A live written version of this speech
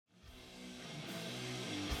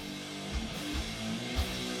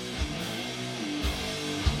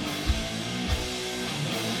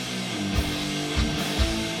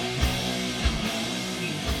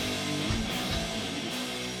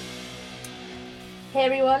Hey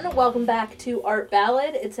everyone, welcome back to Art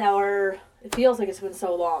Ballad. It feels like it's been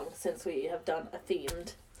so long since we have done a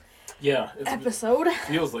themed episode.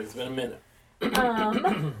 Feels like it's been a minute.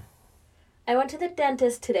 I went to the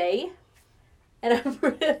dentist today, and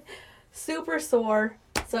I'm super sore.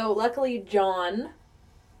 So luckily John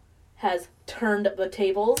has turned the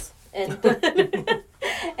tables and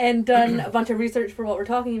and done a bunch of research for what we're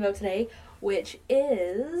talking about today, which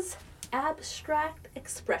is abstract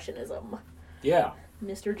expressionism. Yeah.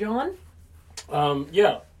 Mr. John?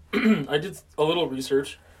 I did a little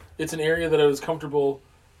research. It's an area that I was comfortable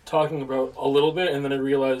talking about a little bit, and then I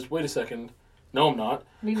realized, wait a second, no I'm not.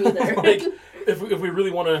 Me neither. Like, if we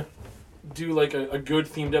really want to do like a good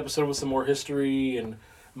themed episode with some more history and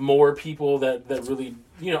more people that really,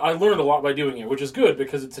 I learned a lot by doing it, which is good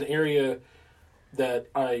because it's an area that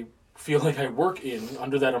I feel like I work in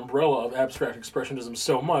under that umbrella of abstract expressionism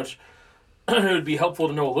so much. It would be helpful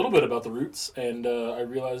to know a little bit about the roots, and I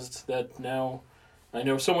realized that now I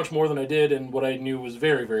know so much more than I did, and what I knew was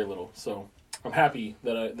very, very little. So I'm happy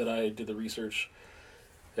that I did the research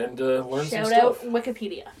and learned some stuff. Shout out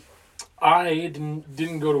Wikipedia. I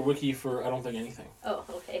didn't go to Wiki for, I don't think, anything. Oh,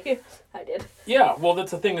 okay. I did. Yeah, well,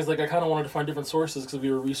 that's the thing, is like I kind of wanted to find different sources because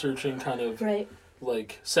we were researching kind of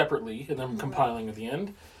like separately and then compiling at the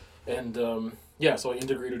end. And so I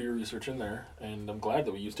integrated your research in there, and I'm glad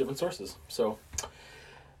that we used different sources. So,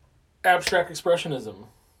 abstract expressionism.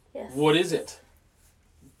 Yes. What is it?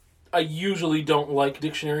 I usually don't like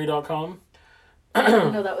dictionary.com. I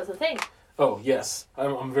didn't know that was a thing. Oh, yes.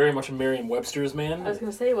 I'm very much a Merriam-Webster's man. I was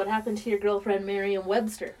going to say, what happened to your girlfriend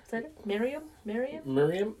Merriam-Webster? Is that it? Merriam?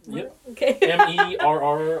 Merriam? Yep. Okay.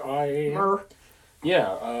 M-E-R-R-I... Mer.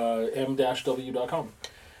 Yeah, m-w.com.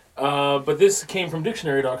 But this came from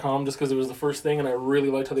dictionary.com just because it was the first thing and I really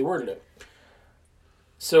liked how they worded it.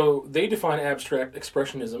 So they define abstract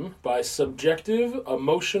expressionism by subjective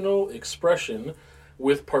emotional expression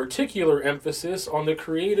with particular emphasis on the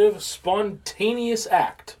creative, spontaneous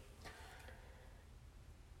act.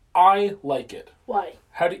 I like it. Why?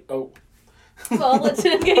 How do you... Oh. Well, let's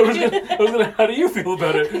I was gonna, how do you feel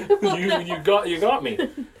about it? You got me.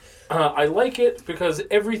 I like it because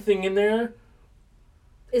everything in there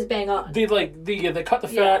is bang on. They cut the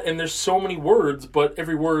fat, and there's so many words, but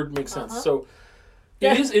every word makes sense. So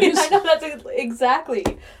it is. I know that's exactly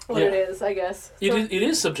what it is. I guess it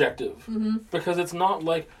is subjective because it's not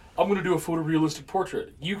like I'm going to do a photorealistic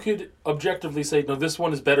portrait. You could objectively say, no, this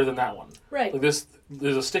one is better than that one. Right. Like this,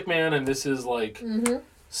 there's a stick man, and this is like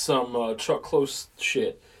some Chuck Close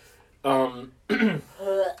shit.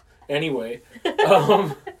 Anyway.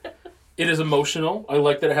 It is emotional. I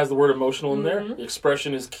like that it has the word emotional in there. The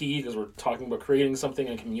expression is key because we're talking about creating something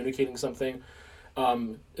and communicating something.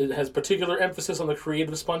 It has particular emphasis on the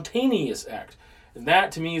creative, spontaneous act. And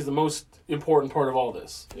that, to me, is the most important part of all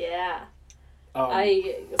this. Yeah.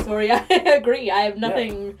 I agree. I have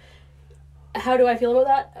nothing... Yeah. How do I feel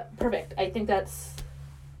about that? Perfect. I think that's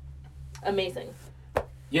amazing.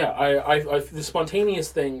 Yeah, I the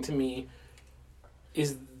spontaneous thing, to me,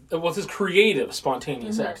 is... Well, it's this creative,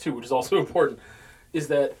 spontaneous act, too, which is also important, is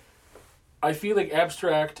that I feel like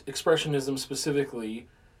abstract expressionism specifically,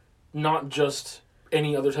 not just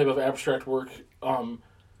any other type of abstract work,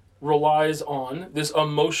 relies on this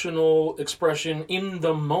emotional expression in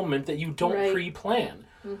the moment that you don't pre-plan.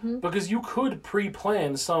 Because you could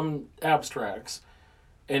pre-plan some abstracts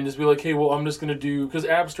and just be like, hey, well, I'm just going to do... Because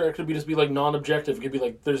abstract could just be like non-objective. It could be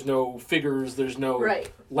like there's no figures, there's no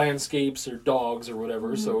landscapes or dogs or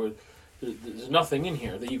whatever. So there's nothing in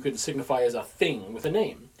here that you could signify as a thing with a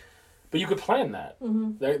name. But you could plan that.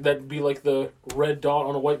 That'd be like the red dot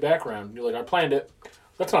on a white background. You're like, I planned it.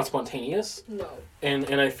 That's not spontaneous. No.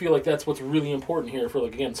 And I feel like that's what's really important here for,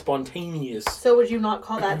 like, again, spontaneous. So would you not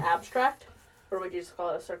call that abstract? Or would you just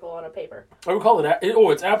call it a circle on a paper? I would call it...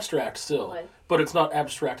 it's abstract still. But it's not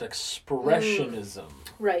abstract expressionism.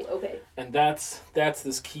 Right, okay. And that's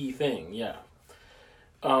this key thing, yeah.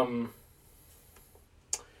 I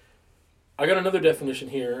got another definition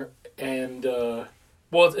here, and...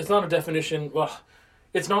 it's not a definition... Well,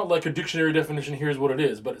 it's not like a dictionary definition, here's what it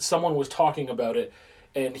is, but someone was talking about it,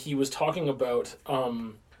 and he was talking about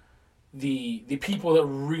the people that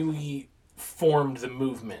really... formed the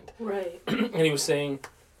movement. Right. And he was saying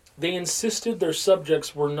they insisted their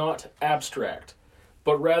subjects were not abstract,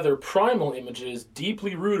 but rather primal images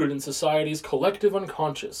deeply rooted in society's collective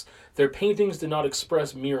unconscious. Their paintings did not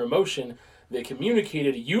express mere emotion, they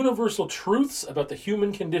communicated universal truths about the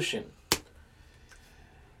human condition.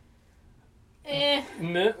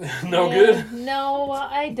 No good? No,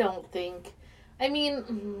 I don't think. I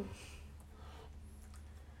mean,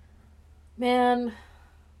 man,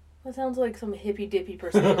 That sounds like some hippy-dippy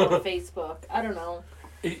person on Facebook. I don't know.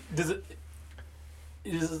 Does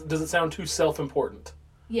it sound too self-important?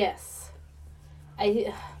 Yes.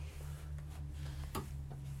 I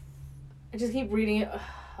just keep reading it.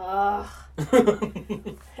 I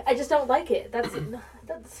just don't like it.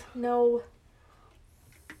 That's no.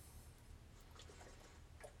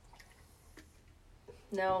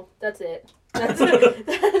 No, that's it. That's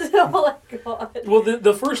all I got. Well,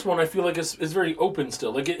 the first one I feel like is very open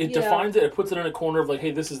still. Like it defines it. It puts it in a corner of like,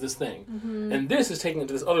 hey, this is this thing, and this is taking it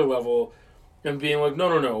to this other level, and being like,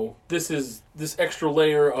 no. This is this extra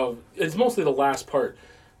layer of. It's mostly the last part.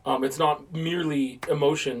 It's not merely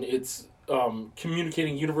emotion. It's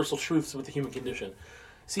communicating universal truths with the human condition.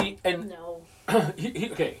 See, and no.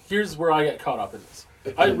 Okay, here's where I get caught up in this.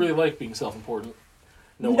 I really like being self-important.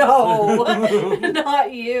 No,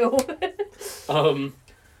 not you.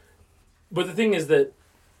 But the thing is that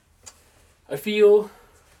I feel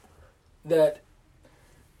that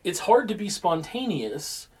it's hard to be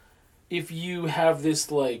spontaneous if you have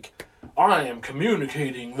this, like, I am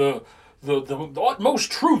communicating the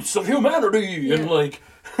utmost truths of humanity, yeah. And, like,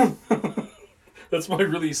 that's my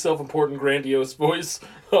really self-important, grandiose voice.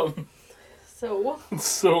 So I'm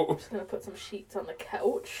just gonna put some sheets on the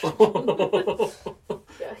couch.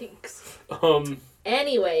 Yikes.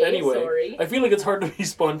 Anyway, sorry. I feel like it's hard to be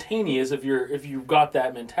spontaneous if you've got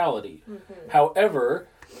that mentality. Mm-hmm. However,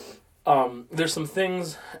 there's some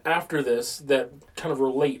things after this that kind of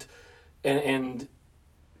relate, and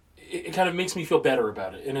it kind of makes me feel better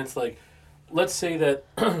about it. And it's like, let's say that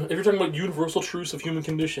if you're talking about universal truths of human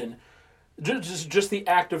condition, just the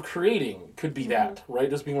act of creating could be that, right?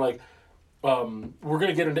 Just being like, we're going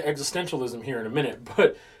to get into existentialism here in a minute,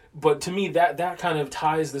 but to me that kind of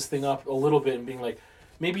ties this thing up a little bit and being like,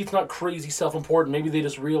 maybe it's not crazy self-important. Maybe they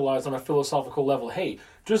just realize on a philosophical level, hey,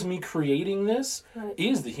 just me creating this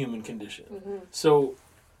is the human condition. Mm-hmm. So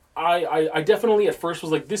I definitely at first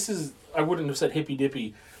was like, this is, I wouldn't have said hippy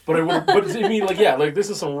dippy, but I would, but to me, like, yeah, like this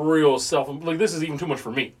is some real like this is even too much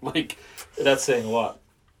for me. Like, that's saying a lot.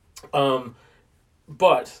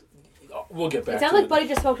 But we'll get back to it. It sounds like Buddy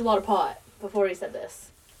just smoked a lot of pot before he said this.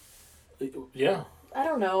 Yeah. I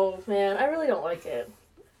don't know, man. I really don't like it.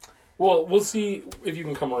 Well, we'll see if you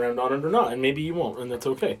can come around on it or not, and maybe you won't, and that's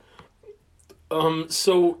okay.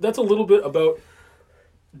 So that's a little bit about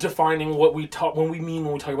defining what we talk when we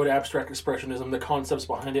talk about abstract expressionism, the concepts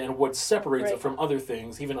behind it, and what separates it from other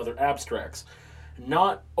things, even other abstracts.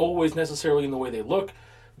 Not always necessarily in the way they look,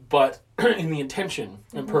 but in the intention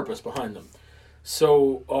and purpose behind them.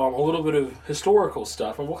 So a little bit of historical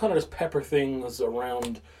stuff, and we'll kind of just pepper things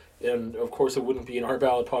around, and of course it wouldn't be an Art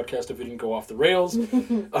Ballad podcast if we didn't go off the rails. So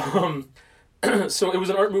it was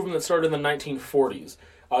an art movement that started in the 1940s,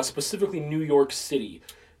 specifically New York City.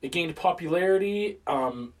 It gained popularity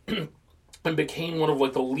and became one of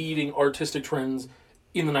like the leading artistic trends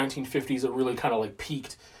in the 1950s. It really kind of like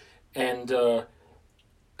peaked, and I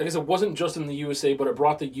guess it wasn't just in the USA, but it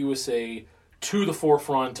brought the USA to the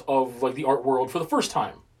forefront of like the art world for the first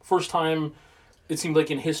time. First time it seemed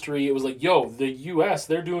like in history it was like, yo, the US,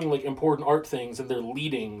 they're doing like important art things and they're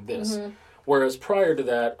leading this. Mm-hmm. Whereas prior to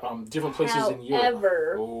that, different places in Europe.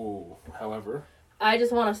 However. I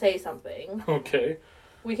just want to say something. Okay.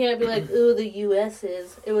 We can't be like, ooh, the US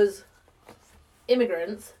is. It was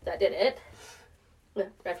immigrants that did it.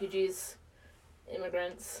 Refugees,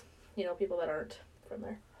 immigrants, people that aren't from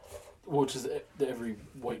there. Which is every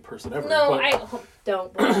white person ever. No,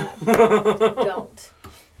 don't. Don't.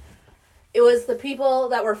 It was the people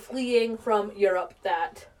that were fleeing from Europe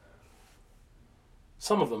that...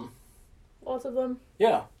 Some of them. Lots of them?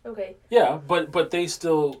 Yeah. Okay. Yeah, but they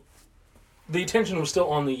still... The attention was still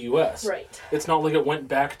on the U.S. Right. It's not like it went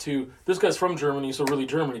back to, this guy's from Germany, so really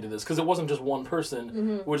Germany did this. Because it wasn't just one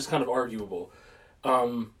person, which is kind of arguable.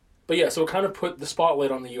 But yeah, so it kind of put the spotlight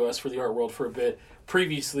on the U.S. for the art world for a bit.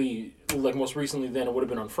 Previously, like most recently then, it would have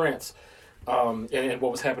been on France. And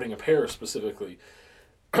what was happening in Paris specifically.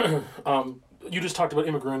 You just talked about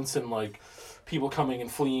immigrants and like people coming and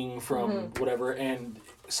fleeing from whatever. And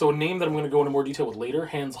so a name that I'm going to go into more detail with later,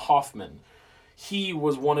 Hans Hofmann. He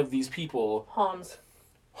was one of these people. Hans.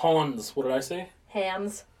 What did I say?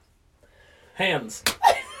 Hans. Hans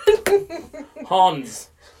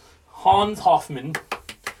Hofmann.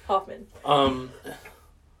 What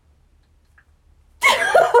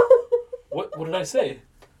did I say?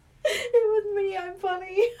 It was me. I'm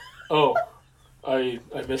funny. Oh, I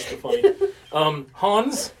missed the funny.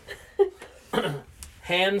 Hans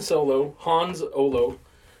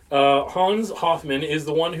Hofmann is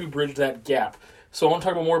the one who bridged that gap. So I want to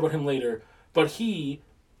talk more about him later. But he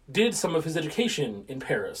did some of his education in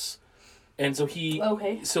Paris. and so he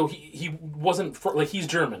Okay. so he wasn't like he's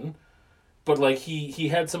German, but like he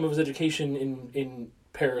had some of his education in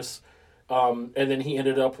Paris, and then he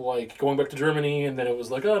ended up like going back to Germany, and then it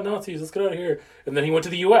was like, oh, Nazis, let's get out of here, and then he went to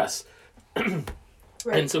the U.S.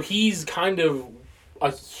 Right. And so he's kind of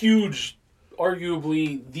a huge,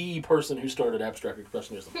 arguably the person who started abstract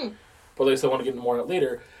expressionism. But at least I want to get into more on it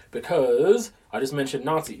later, because I just mentioned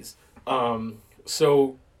Nazis.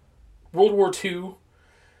 So World War II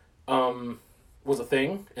was a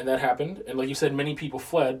thing, and that happened. And like you said, many people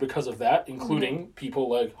fled because of that, including people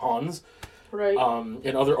like Hans, Right.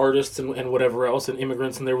 and other artists and whatever else, and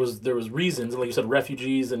immigrants, and there was reasons, and like you said,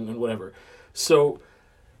 refugees and whatever. So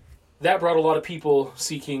that brought a lot of people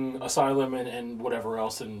seeking asylum and whatever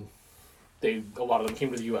else, and a lot of them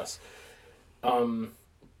came to the U.S.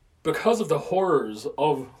 Because of the horrors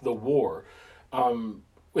of the war,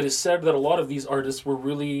 it is said that a lot of these artists were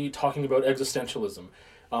really talking about existentialism,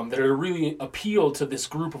 that it really appealed to this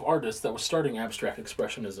group of artists that was starting abstract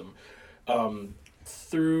expressionism.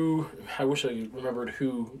 Through, I wish I remembered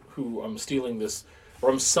who I'm stealing this, or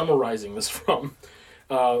I'm summarizing this from.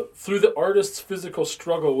 Through the artist's physical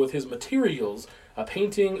struggle with his materials, a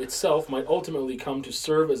painting itself might ultimately come to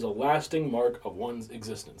serve as a lasting mark of one's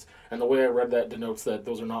existence. And the way I read that denotes that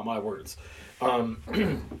those are not my words.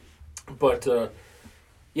 But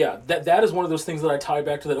yeah, that is one of those things that I tie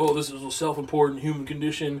back to that, oh, this is a self-important human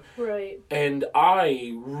condition. Right. And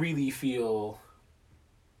I really feel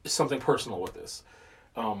something personal with this.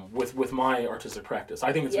 With my artistic practice.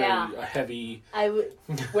 I think it's very a heavy...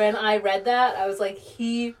 When I read that, I was like,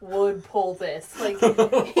 he would pull this. Like,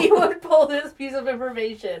 he would pull this piece of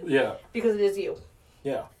information. Yeah. Because it is you.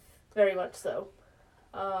 Yeah. Very much so.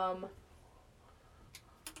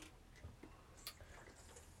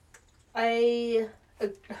 I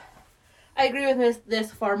agree with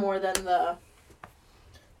this far more than the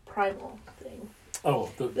primal thing.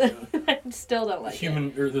 Oh, I still don't like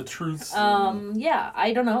human, or the truths. Yeah,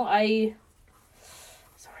 I don't know.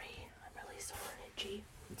 Sorry, I'm really sore and itchy.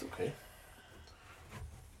 It's okay.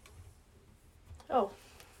 Oh.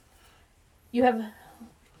 You have...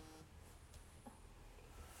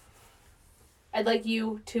 I'd like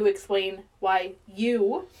you to explain why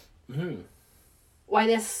why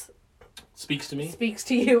this speaks to me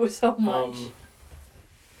so much.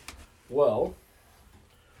 Well,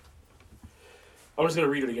 I'm just going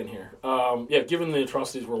to read it again here. Given the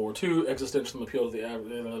atrocities of World War II, existentialism appealed to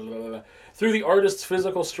the... Through the artist's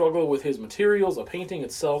physical struggle with his materials, a painting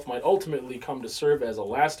itself might ultimately come to serve as a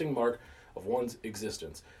lasting mark of one's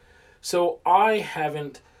existence. So I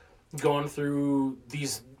haven't gone through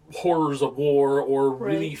these horrors of war or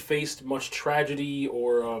really faced much tragedy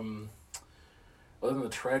or, other than the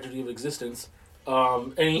tragedy of existence,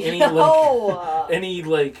 any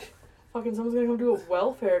Fucking someone's gonna come do a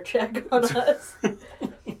welfare check on us.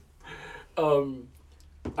 I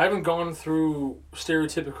haven't gone through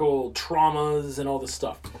stereotypical traumas and all this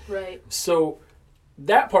stuff. Right. So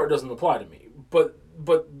that part doesn't apply to me. But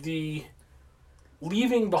the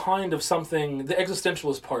leaving behind of something, the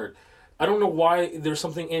existentialist part, I don't know why there's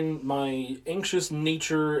something in my anxious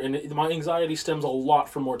nature, and my anxiety stems a lot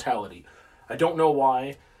from mortality. I don't know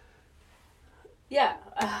why. Yeah,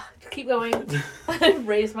 keep going. I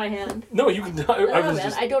raised my hand. No, you can.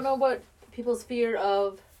 I don't know what people's fear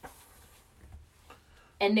of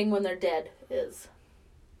ending when they're dead is.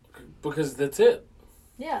 Because that's it.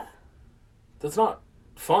 Yeah. That's not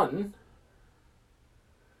fun.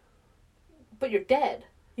 But you're dead.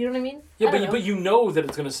 You know what I mean? Yeah, but you know that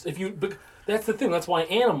it's gonna. But that's the thing. That's why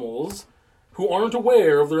animals who aren't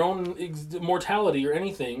aware of their own mortality or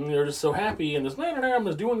anything, they're just so happy and just, I'm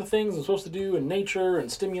just doing the things I'm supposed to do in nature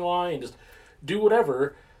and stimuli and just do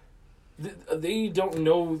whatever. They don't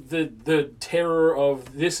know the terror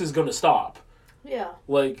of this is going to stop. Yeah.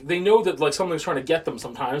 Like, they know that, like, something's trying to get them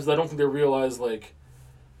sometimes, but I don't think they realize, like,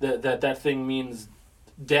 that thing means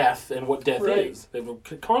death and what death is. They have a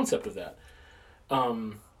concept of that.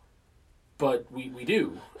 But we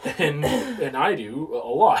do, and I do a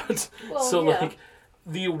lot. Well, so like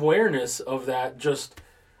the awareness of that, just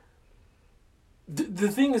the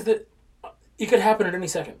thing is that it could happen at any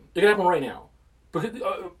second. It could happen right now, because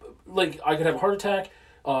like I could have a heart attack,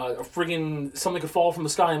 something could fall from the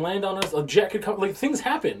sky and land on us. A jet could come. Like, things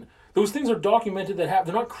happen. Those things are documented that happen.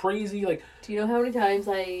 They're not crazy. Like, do you know how many times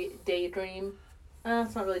I daydream?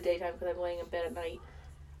 It's not really daytime because I'm laying in bed at night.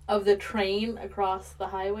 Of the train across the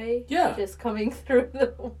highway, just coming through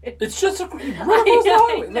the wind. It's just right across the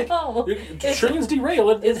highway. No, trains derail.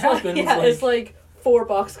 It happens. It's like 4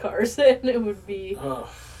 boxcars, and it would be.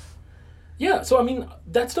 Yeah, so I mean,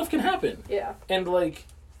 that stuff can happen. Yeah, and like,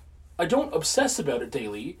 I don't obsess about it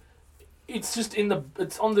daily. It's just in the.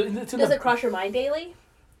 It's on the. It's in Does the, it cross your mind daily?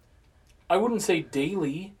 I wouldn't say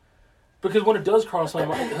daily, because when it does cross my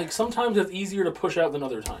mind, like sometimes it's easier to push out than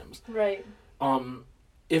other times. Right.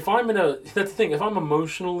 If I'm that's the thing. If I'm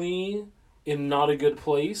emotionally in not a good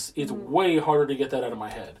place, it's way harder to get that out of my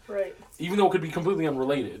head. Right. Even though it could be completely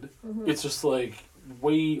unrelated, it's just like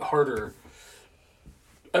way harder.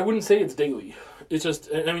 I wouldn't say it's daily. It's just,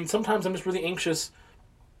 I mean, sometimes I'm just really anxious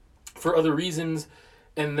for other reasons,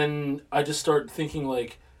 and then I just start thinking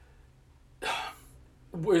like,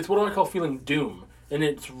 it's what I call feeling doom, and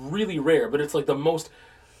it's really rare, but it's like the most,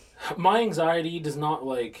 my anxiety does not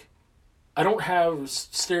like, I don't have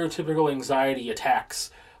stereotypical anxiety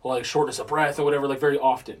attacks, like shortness of breath or whatever, like very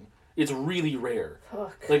often. It's really rare.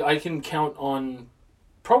 Fuck. Like I can count on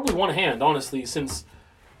probably one hand, honestly, since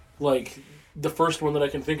like the first one that I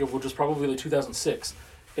can think of, which was probably like 2006.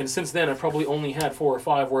 And since then, I've probably only had 4 or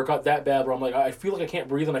 5 where it got that bad where I'm like, I feel like I can't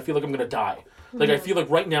breathe and I feel like I'm going to die. Like, I feel like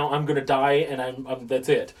right now I'm going to die and I'm that's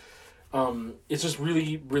it. It's just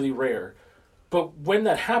really, really rare. But when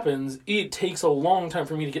that happens, it takes a long time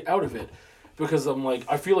for me to get out of it. Because I'm like,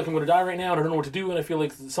 I feel like I'm going to die right now and I don't know what to do and I feel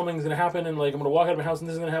like something's going to happen and like I'm going to walk out of my house and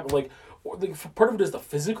this is going to happen. Like, part of it is the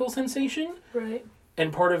physical sensation. Right.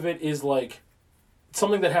 And part of it is like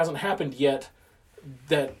something that hasn't happened yet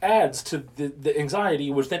that adds to the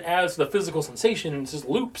anxiety, which then adds to the physical sensation, and it's just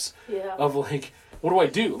loops of like, what do I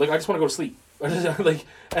do? Like, I just want to go to sleep. I just, like,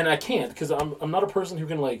 and I can't because I'm not a person who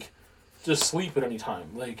can like just sleep at any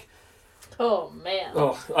time. Like, oh man.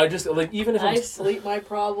 Oh, I just like even if I sleep my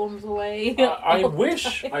problems away. I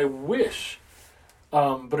wish,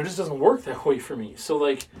 but it just doesn't work that way for me. So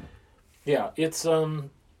like, yeah, it's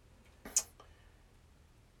like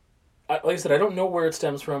I said, I don't know where it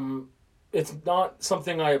stems from. It's not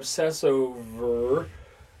something I obsess over.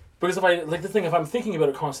 Because if I'm thinking about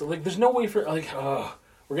it constantly, like, there's no way for, like,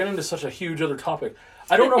 we're getting into such a huge other topic.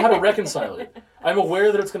 I don't know how to reconcile it. I'm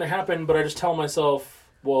aware that it's going to happen, but I just tell myself,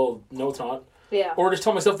 well, no, it's not. Yeah. Or just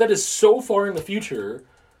tell myself that is so far in the future.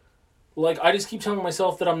 Like, I just keep telling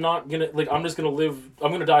myself that I'm not going to, like, I'm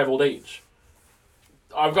going to die of old age.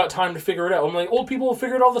 I've got time to figure it out. I'm like, old people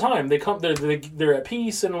figure it all the time. They're at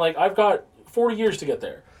peace, and like I've got 40 years to get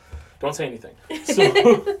there. Don't say anything. So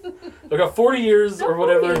I've got 40 years or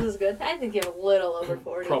whatever. 40 years is good. I think you have a little over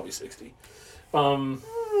 40. Probably 60.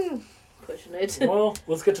 Pushing it. Well,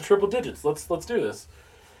 let's get to triple digits. Let's do this.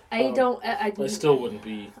 I still wouldn't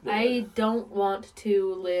be. I don't want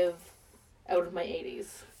to live out of my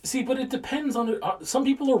 80s. See, but it depends on it. Some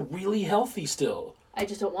people are really healthy still. I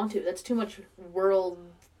just don't want to. That's too much world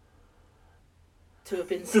to have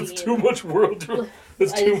been seen. That's too much world.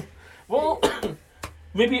 That's too. Well,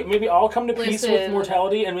 maybe I'll come to peace with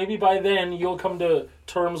mortality, and maybe by then you'll come to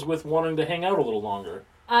terms with wanting to hang out a little longer.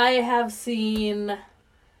 I have seen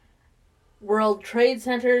World Trade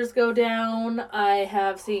Centers go down. I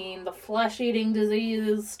have seen the flesh-eating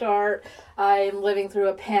diseases start. I'm living through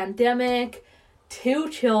a pandemic. 2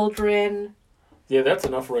 children. Yeah, that's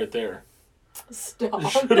enough right there. Stop. You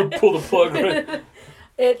should have pulled a plug right.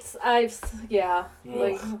 Yeah. Ugh.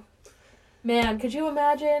 Like, man, could you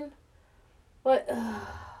imagine?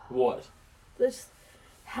 What? This,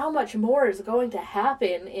 how much more is going to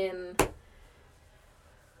happen in,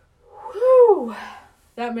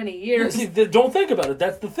 that many years? See, don't think about it.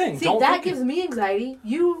 That's the thing. See, that gives me anxiety.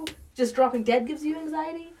 You just dropping dead gives you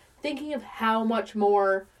anxiety. Thinking of how much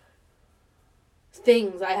more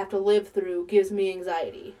things I have to live through gives me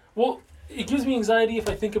anxiety. Well, it gives me anxiety if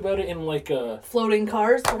I think about it in like floating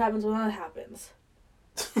cars. What happens when that happens?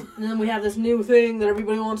 And then we have this new thing that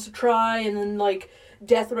everybody wants to try, and then like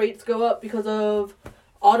death rates go up because of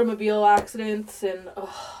automobile accidents, and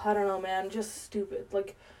I don't know, man, just stupid.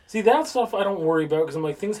 Like, see, that stuff I don't worry about because I'm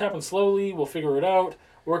like, things happen slowly. We'll figure it out.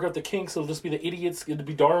 Work out the kinks. It'll just be the idiots. It'll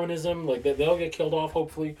be Darwinism. Like they'll get killed off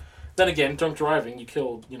hopefully. Then again, drunk driving. You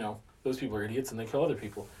kill. Those people are idiots, and they kill other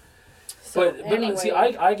people. So, but anyway. See,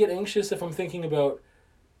 I get anxious if I'm thinking about,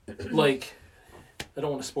 like, I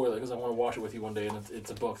don't want to spoil it because I want to watch it with you one day, and it's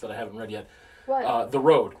a book that I haven't read yet. What? The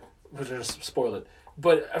Road, which I just spoil it.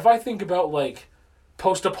 But if I think about, like,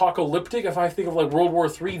 post-apocalyptic, if I think of, like, World War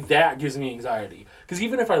III, that gives me anxiety. Because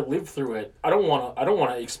even if I live through it, I don't want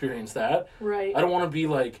to experience that. Right. I don't want to be,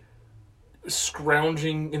 like,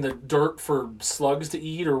 scrounging in the dirt for slugs to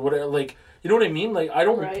eat or whatever, like... You know what I mean? Like, I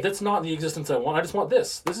don't... Right. That's not the existence I want. I just want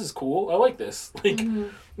this. This is cool. I like this. Like,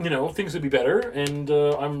 things would be better, and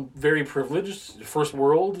I'm very privileged. First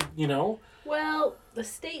world, Well, the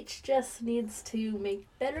state just needs to make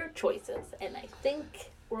better choices, and I think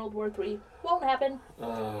World War III won't happen.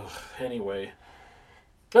 Anyway.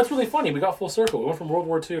 That's really funny. We got full circle. We went from World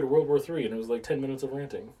War II to World War III, and it was like 10 minutes of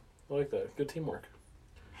ranting. I like that. Good teamwork.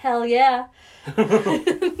 Hell yeah.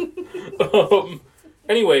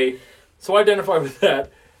 Anyway, so I identify with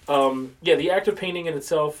that. The act of painting in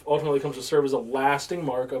itself ultimately comes to serve as a lasting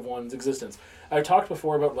mark of one's existence. I've talked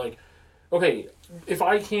before about, like, okay, if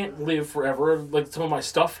I can't live forever, like some of my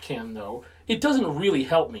stuff can, though, it doesn't really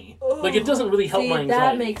help me. Like, it doesn't really help my anxiety.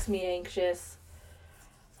 That makes me anxious.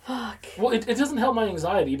 Fuck. Well, it doesn't help my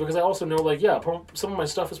anxiety because I also know, like, some of my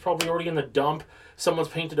stuff is probably already in the dump. Someone's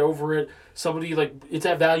painted over it. Somebody, like, it's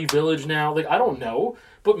at Value Village now. Like, I don't know.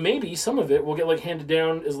 But maybe some of it will get, like, handed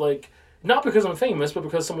down as, like, not because I'm famous, but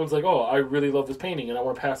because someone's like, oh, I really love this painting and I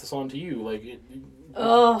want to pass this on to you. Like,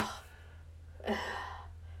 ugh.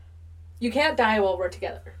 You can't die while we're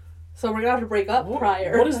together. So we're going to have to break up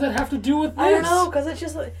prior. What does that have to do with this? I don't know, because it's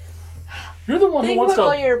just like... You're the one who wants to... Think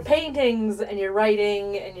about all your paintings and your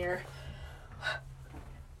writing and your...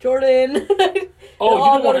 Jordan.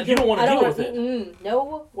 Oh, you don't want to deal with it.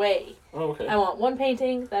 No way. Oh, okay. I want one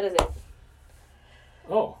painting. That is it.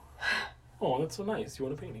 Oh. Oh, that's so nice. You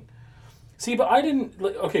want a painting. See, but I didn't...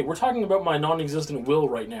 Like, okay, we're talking about my non-existent will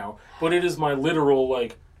right now, but it is my literal,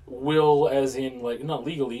 like, will as in, like, not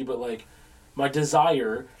legally, but, like, my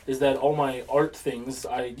desire is that all my art things,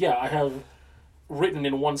 I have written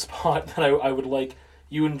in one spot that I would like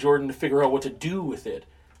you and Jordan to figure out what to do with it.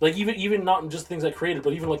 Like, even not just things I created,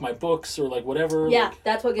 but even, like, my books or, like, whatever. Yeah, like,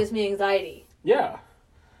 that's what gives me anxiety. Yeah.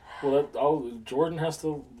 Well, Jordan has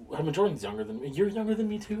to... I mean, Jordan's younger than me. You're younger than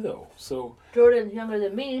me, too, though, so... Jordan's younger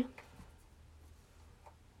than me.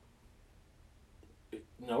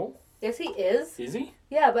 No? Yes, he is. Is he?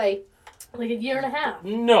 Yeah, by, like, a year and a half.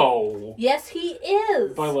 No. Yes, he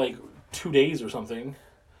is. By, like, 2 days or something.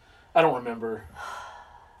 I don't remember.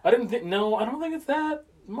 I don't think it's that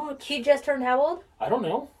much. He just turned how old? I don't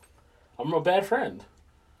know. I'm a bad friend.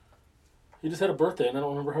 He just had a birthday, and I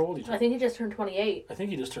don't remember how old he turned. I think he just turned 28. I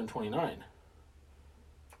think he just turned 29.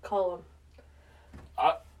 Call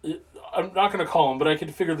him. I'm not going to call him, but I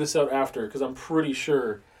could figure this out after, because I'm pretty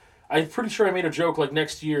sure I made a joke, like,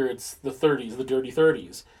 next year it's the 30s, the dirty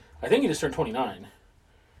 30s. I think he just turned 29.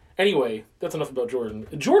 Anyway, that's enough about Jordan.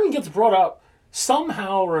 Jordan gets brought up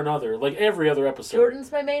somehow or another, like every other episode. Jordan's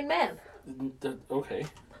my main man. Okay.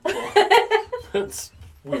 Well, that's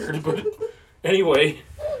weird, but anyway,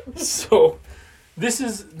 so this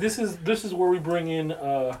is where we bring in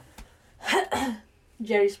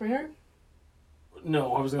Jerry Springer?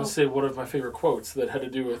 No, I was going to say one of my favorite quotes that had to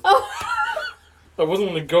do with... Oh. I wasn't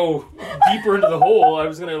going to go deeper into the hole. I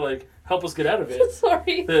was going to, like, help us get out of it.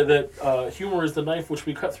 Sorry. That humor is the knife which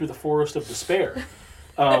we cut through the forest of despair.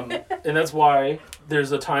 And that's why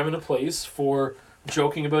there's a time and a place for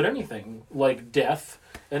joking about anything, like death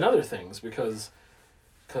and other things, because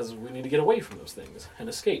we need to get away from those things and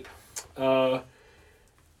escape. Yeah,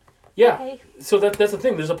 okay. So that's the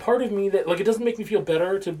thing. There's a part of me that, like, it doesn't make me feel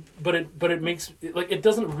better but it makes, like, it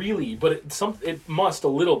doesn't really, but it must a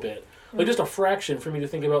little bit, like, just a fraction for me to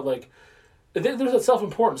think about, like, there's a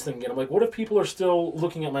self-importance thing again. I'm like, what if people are still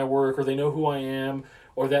looking at my work, or they know who I am,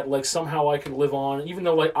 or that, like, somehow I can live on, even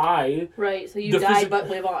though, like, right, so you die but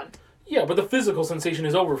live on. Yeah, but the physical sensation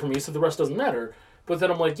is over for me, so the rest doesn't matter. But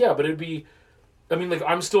then I'm like, yeah, but it'd be, I mean, like,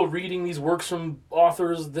 I'm still reading these works from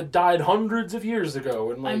authors that died hundreds of years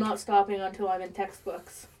ago, and, like... I'm not stopping until I'm in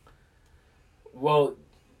textbooks. Well,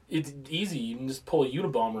 it's easy. You can just pull a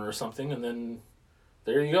Unabomber or something, and then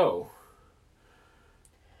there you go.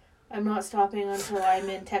 I'm not stopping until I'm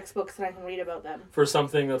in textbooks and I can read about them. For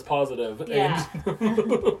something that's positive. Yeah.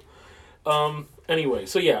 And, anyway,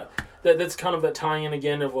 so yeah, that's kind of that tie-in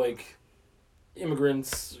again of, like,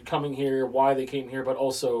 immigrants coming here, why they came here, but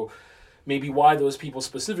also maybe why those people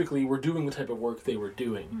specifically were doing the type of work they were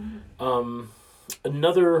doing. Mm-hmm.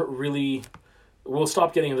 Another really... We'll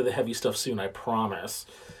stop getting into the heavy stuff soon, I promise.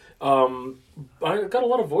 I got a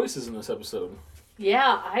lot of voices in this episode.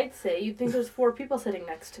 Yeah, I'd say. You'd think there's 4 people sitting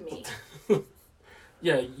next to me.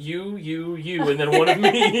 Yeah, you, and then one of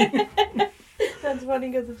me. That's funny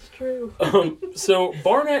because it's true. So,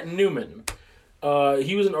 Barnett Newman,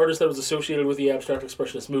 he was an artist that was associated with the abstract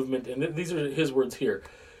expressionist movement, and these are his words here.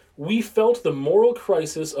 We felt the moral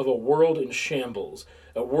crisis of a world in shambles,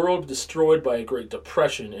 a world destroyed by a Great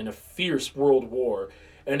Depression and a fierce world war,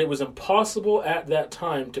 and it was impossible at that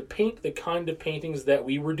time to paint the kind of paintings that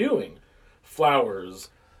we were doing. Flowers,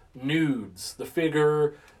 nudes, the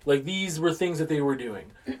figure, like, these were things that they were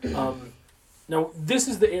doing. Now, this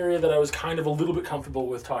is the area that I was kind of a little bit comfortable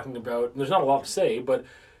with talking about. There's not a lot to say, but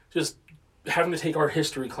just having to take art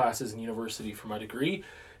history classes in university for my degree,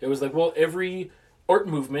 it was like, well, every art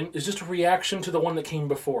movement is just a reaction to the one that came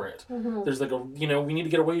before it. Mm-hmm. There's like we need to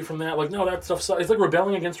get away from that. Like, no, that stuff sucks. It's like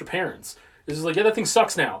rebelling against your parents. It's just like, yeah, that thing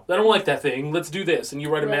sucks now. I don't like that thing. Let's do this. And you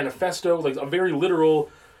write a manifesto, like a very literal,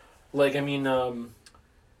 like, I mean,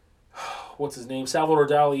 what's his name? Salvador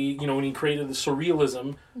Dali, you know, when he created the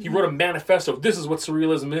surrealism, he wrote a manifesto. This is what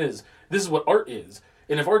surrealism is. This is what art is.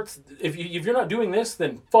 And if you're not doing this,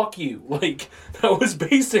 then fuck you. Like, that was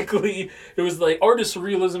basically, it was like, art is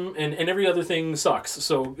surrealism and every other thing sucks.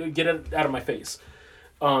 So get it out of my face.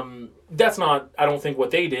 That's not, I don't think,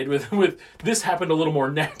 what they did with this happened a little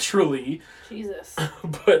more naturally. Jesus.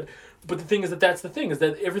 But the thing is that's the thing, is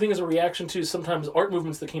that everything is a reaction to sometimes art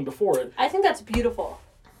movements that came before it. I think that's beautiful.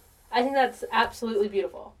 I think that's absolutely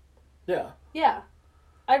beautiful. Yeah. Yeah.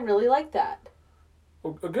 I really like that.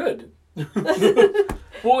 Oh, good.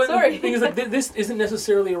 Well, sorry. The thing is, like, this isn't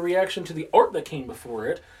necessarily a reaction to the art that came before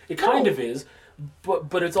it. It kind of is,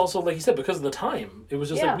 but it's also, like you said, because of the time. It was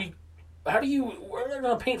just like, we're going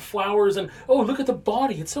to paint flowers and, oh, look at the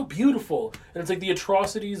body, it's so beautiful. And it's like the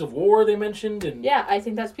atrocities of war they mentioned. And yeah, I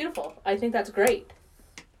think that's beautiful. I think that's great.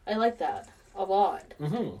 I like that a lot.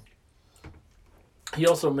 Mm-hmm. He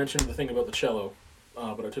also mentioned the thing about the cello,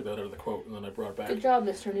 but I took that out of the quote and then I brought it back. Good job,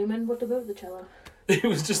 Mr. Newman. What about the cello? It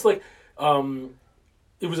was just like,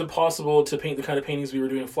 it was impossible to paint the kind of paintings we were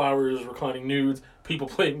doing, flowers, reclining nudes, people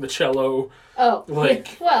playing the cello. Oh,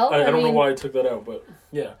 like, well, I don't know why I took that out, but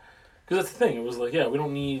yeah. Because that's the thing. It was like, yeah, we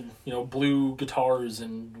don't need, blue guitars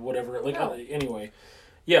and whatever. Like, anyway.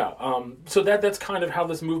 Yeah, so that's kind of how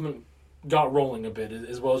this movement got rolling a bit,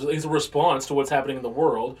 as well as a response to what's happening in the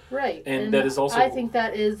world. Right. And that is also... I think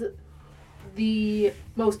that is the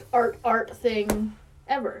most art thing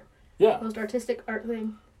ever. Yeah. Most artistic art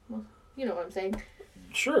thing. Well, you know what I'm saying.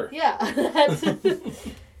 Sure. Yeah.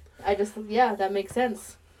 That makes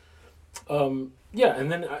sense. Yeah,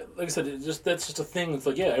 and then, like I said, that's just a thing. It's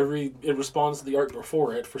like, yeah, it responds to the art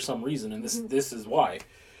before it for some reason, and this is why.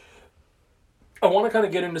 I want to kind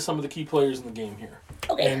of get into some of the key players in the game here.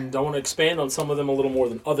 Okay. And I want to expand on some of them a little more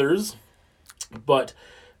than others. But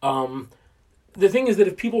the thing is that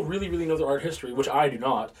if people really, really know their art history, which I do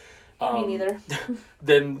not... Me neither.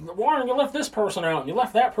 Then, why you left this person out, and you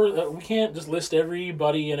left that person... We can't just list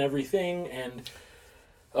everybody and everything, and...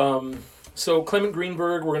 So Clement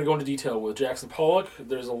Greenberg, we're going to go into detail with Jackson Pollock.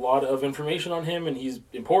 There's a lot of information on him, and he's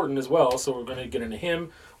important as well, so we're going to get into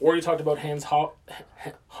him. Or you talked about Hans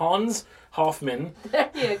Hoffman. There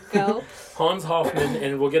you go. Hans Hoffman,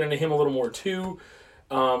 and we'll get into him a little more too.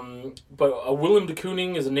 But Willem de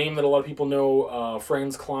Kooning is a name that a lot of people know.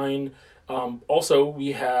 Franz Klein. Also,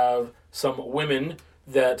 we have some women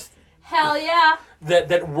that... Hell yeah.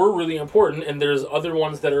 That were really important, and there's other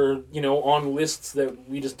ones that are, on lists that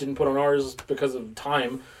we just didn't put on ours because of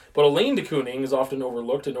time. But Elaine de Kooning is often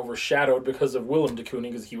overlooked and overshadowed because of Willem de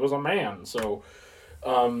Kooning, because he was a man. So,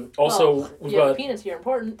 we've got... penis, you're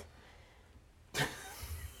important.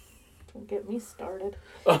 Don't get me started.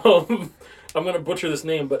 I'm going to butcher this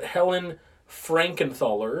name, but Helen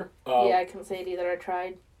Frankenthaler... I couldn't say it either, I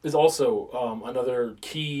tried. Is also another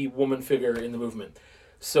key woman figure in the movement.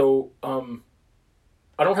 So,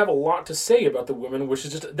 I don't have a lot to say about the women, which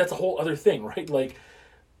is that's a whole other thing, right? Like,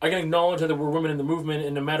 I can acknowledge that there were women in the movement,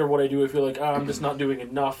 and no matter what I do, I feel like, I'm just not doing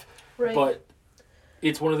enough. Right. But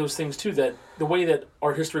it's one of those things, too, that the way that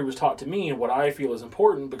art history was taught to me, and what I feel is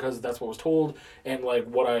important, because that's what was told, and, like,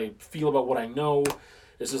 what I feel about what I know,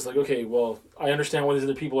 it's just like, okay, well, I understand why these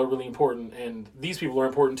other people are really important, and these people are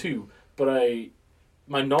important, too, but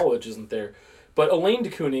my knowledge isn't there. But Elaine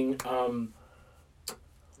de Kooning...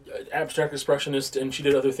 abstract expressionist, and she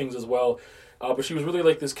did other things as well, but she was really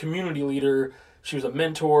like this community leader. She was a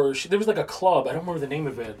mentor. There was like a club, I don't remember the name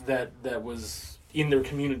of it, that was in their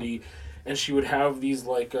community, and she would have these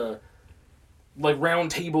like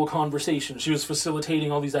round table conversations. She was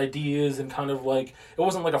facilitating all these ideas, and kind of like, it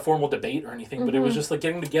wasn't like a formal debate or anything, but it was just like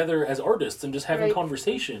getting together as artists and just having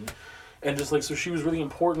conversation. And just like, so she was really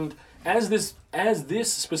important as this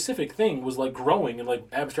specific thing was like growing, and like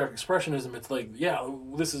abstract expressionism, it's like, yeah,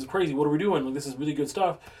 this is crazy, what are we doing? Like, this is really good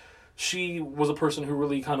stuff. She was a person who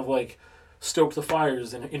really kind of like stoked the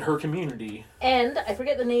fires in her community. And I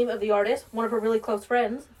forget the name of the artist, one of her really close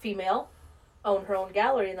friends, female, owned her own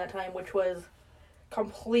gallery in that time, which was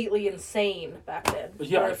completely insane back then.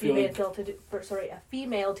 Yeah, for a female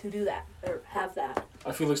to do that, or have that.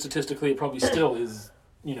 I feel like statistically it probably still is,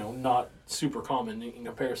 not super common in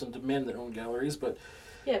comparison to men that own galleries, but...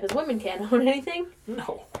 Yeah, because women can't own anything.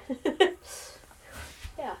 No.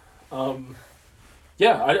 Yeah.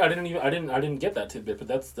 Yeah, I didn't get that tidbit, but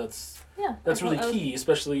that's really key,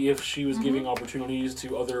 especially if she was giving opportunities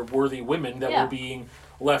to other worthy women that were being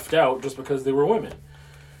left out just because they were women.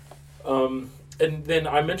 And then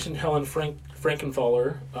I mentioned Helen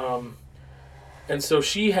Frankenthaler. And so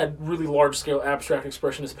she had really large-scale abstract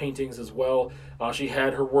expressionist paintings as well. She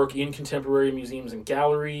had her work in contemporary museums and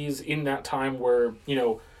galleries in that time where,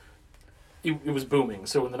 it was booming,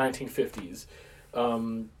 so in the 1950s.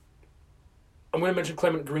 I'm going to mention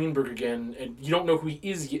Clement Greenberg again, and you don't know who he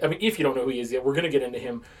is yet. I mean, if you don't know who he is yet, we're going to get into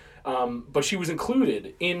him. But she was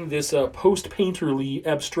included in this post-painterly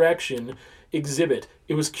abstraction exhibit.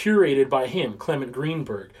 It was curated by him, Clement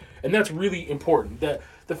Greenberg. And that's really important. That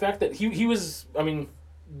the fact that he was,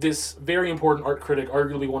 this very important art critic,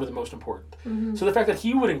 arguably one of the most important. Mm-hmm. So the fact that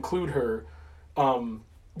he would include her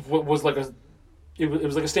was like it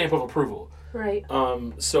was like a stamp of approval. Right.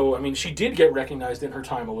 So, she did get recognized in her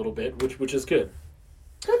time a little bit, which is good.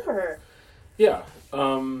 Good for her. Yeah.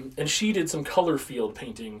 And she did some color field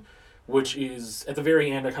painting, which is, at the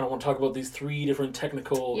very end, I kind of want to talk about these 3 different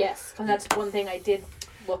technical... Yes, and that's one thing I did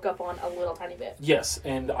look up on a little tiny bit. Yes,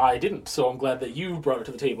 and I didn't, so I'm glad that you brought it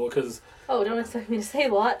to the table, because... Oh, don't expect me to say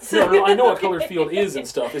lots. No, I know what color field is and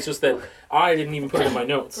stuff, it's just that I didn't even put it in my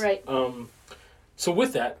notes. Right. So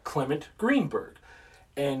with that, Clement Greenberg.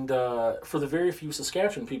 And for the very few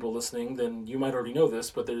Saskatchewan people listening, then you might already know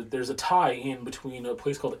this, but there's a tie-in between a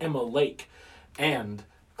place called Emma Lake and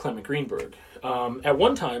Clement Greenberg. At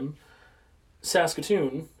one time,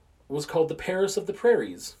 Saskatoon was called the Paris of the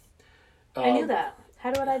Prairies. I knew that.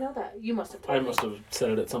 How did I know that? You must have told me. I must have said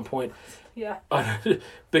it at some point. Yeah.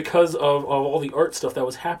 Because of all the art stuff that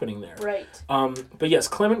was happening there. Right. But yes,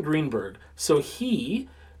 Clement Greenberg. So he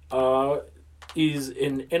is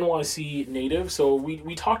an NYC native. So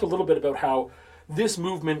we talked a little bit about how this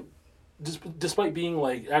movement, despite being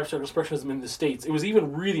like abstract expressionism in the States, it was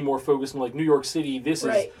even really more focused in like New York City. This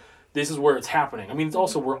is where it's happening. It's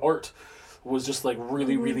also where art was just like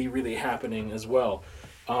really, really, really happening as well.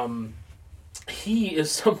 He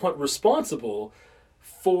is somewhat responsible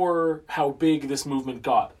for how big this movement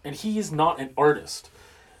got, and he is not an artist.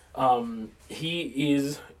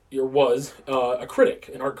 He was a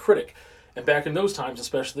critic, an art critic, and back in those times,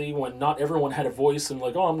 especially when not everyone had a voice and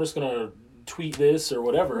like, oh, I'm just gonna tweet this or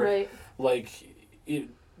whatever. Right.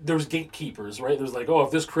 There's gatekeepers, right? There's like, oh,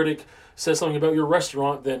 if this critic says something about your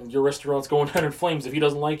restaurant, then your restaurant's going down in flames if he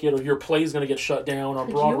doesn't like it, or your play's going to get shut down on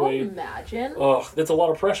Broadway. Could you imagine? Ugh, that's a lot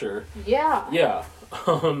of pressure. Yeah. Yeah.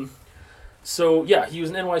 So, yeah, he was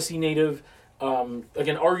an NYC native.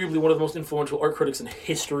 Again, arguably one of the most influential art critics in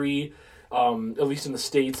history, at least in the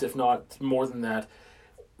States, if not more than that.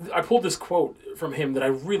 I pulled this quote from him that I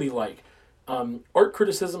really like. Art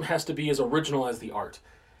criticism has to be as original as the art.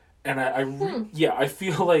 And I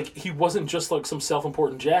feel like he wasn't just like some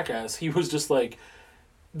self-important jackass. He was just like,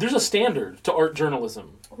 there's a standard to art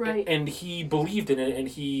journalism. Right. And he believed in it, and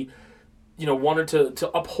he, wanted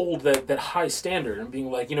to uphold that high standard and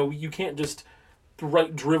being like, you can't just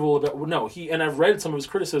write drivel about, no, and I've read some of his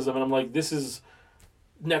criticism and I'm like, this is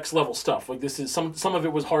next level stuff. Like this is, some of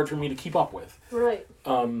it was hard for me to keep up with. Right.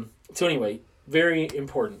 So anyway, very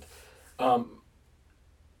important.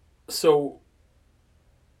 So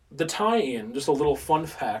the tie-in, just a little fun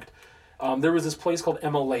fact, there was this place called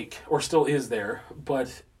Emma Lake, or still is there,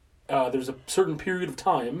 but there's a certain period of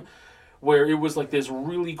time where it was like this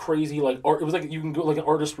really crazy, like, art. It was like you can go like an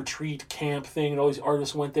artist retreat camp thing, and all these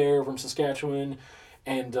artists went there from Saskatchewan,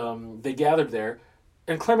 and they gathered there,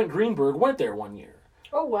 and Clement Greenberg went there one year.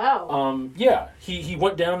 Oh, wow. Yeah, he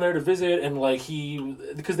went down there to visit, and like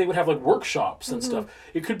because they would have like workshops and stuff.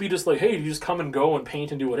 It could be just like, hey, you just come and go and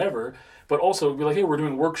paint and do whatever, but also be like, hey, we're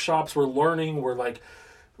doing workshops, we're learning, we're like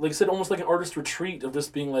I said, almost like an artist retreat of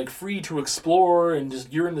just being like free to explore, and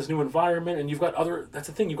just you're in this new environment, and you've got that's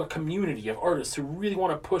the thing, you've got community of artists who really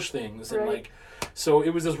want to push things, and like, so it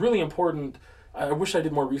was this really important. I wish I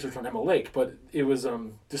did more research on Emma Lake, but it was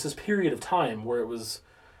just this period of time where it was,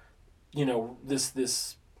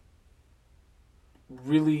 this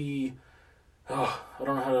really, I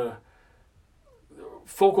don't know how to,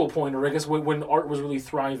 focal point, or I guess when art was really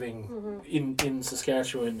thriving in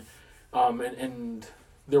Saskatchewan, and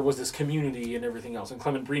there was this community and everything else, and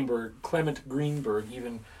Clement Greenberg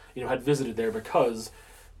even had visited there because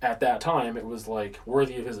at that time it was like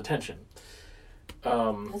worthy of his attention.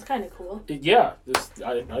 That's kind of cool. I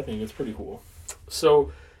think it's pretty cool.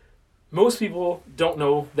 So most people don't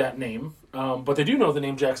know that name, but they do know the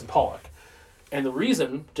name Jackson Pollock. And the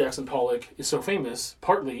reason Jackson Pollock is so famous,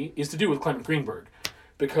 partly, is to do with Clement Greenberg,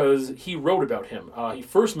 because he wrote about him. He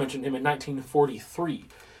first mentioned him in 1943.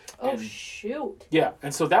 Oh, shoot. Yeah,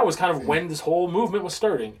 and so that was kind of when this whole movement was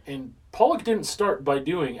starting. And Pollock didn't start by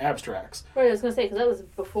doing abstracts. Right, I was going to say, because that was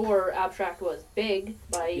before abstract was big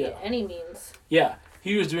by any means. Yeah,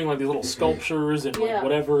 he was doing like these little sculptures and like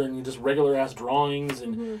whatever, and just regular-ass drawings,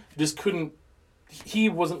 and just couldn't... he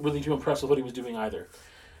wasn't really too impressed with what he was doing either.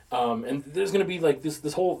 And there's going to be like this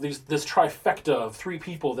trifecta of three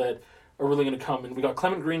people that are really going to come. And we got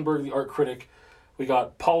Clement Greenberg, the art critic. We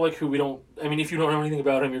got Pollock, who if you don't know anything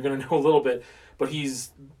about him, you're going to know a little bit. But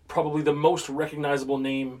he's probably the most recognizable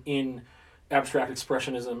name in abstract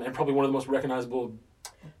expressionism, and probably one of the most recognizable.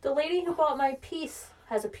 The lady who bought my piece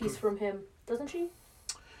has a piece from him, doesn't she?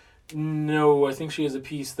 No, I think she has a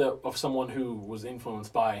piece of someone who was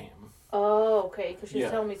influenced by him. Oh, okay, because she's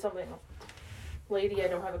telling me something. Lady, I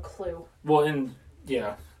don't have a clue. Well, and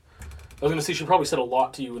yeah. I was going to say she probably said a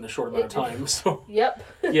lot to you in a short amount of time. So Yep.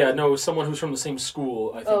 Yeah, no, someone who's from the same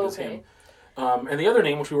school, I think, as him. And the other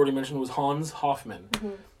name, which we already mentioned, was Hans Hofmann. Mm-hmm.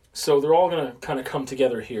 So they're all going to kind of come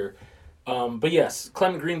together here. But yes,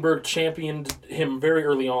 Clement Greenberg championed him very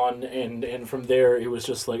early on, and from there it was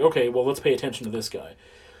just like, okay, well, let's pay attention to this guy.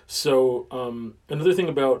 So another thing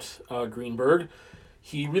about Greenberg,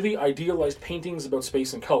 he really idealized paintings about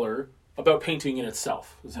space and color, about painting in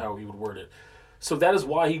itself, is how he would word it. So that is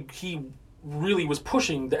why he really was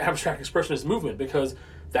pushing the abstract expressionist movement, because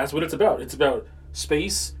that's what it's about. It's about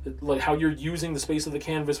space, like how you're using the space of the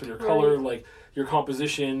canvas with your color, like your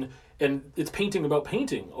composition, and it's painting about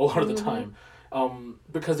painting a lot of the time.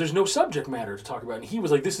 Because there's no subject matter to talk about. And he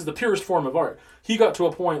was like, this is the purest form of art. He got to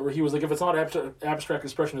a point where he was like, if it's not abstract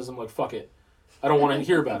expressionism, like, fuck it. I don't want to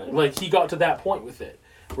hear about it. Like, he got to that point with it,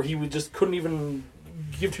 where he just couldn't even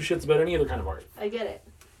give two shits about any other kind of art. I get it.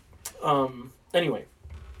 Anyway,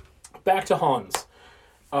 back to Hans.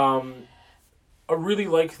 I really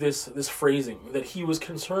like this phrasing, that he was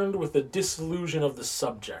concerned with the disillusion of the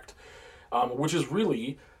subject, which is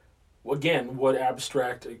really, again, what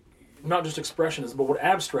abstract, not just expressionism, but what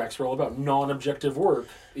abstracts are all about. Non-objective work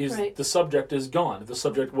is the subject is gone. If the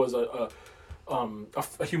subject was a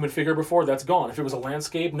human figure before, that's gone. If it was a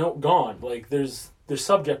landscape, no, gone. Like the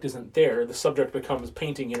subject isn't there. The subject becomes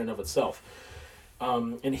painting in and of itself.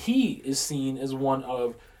 And he is seen as one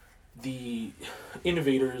of the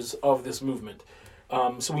innovators of this movement.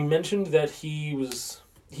 So we mentioned that he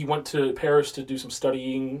went to Paris to do some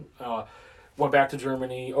studying, went back to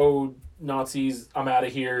Germany. Oh, Nazis, I'm out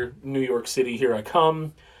of here. New York City, here I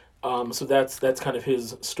come. So that's kind of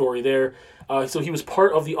his story there. So he was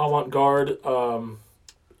part of the avant-garde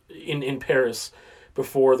in Paris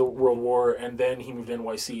before the World War, and then he moved to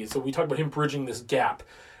NYC. So we talked about him bridging this gap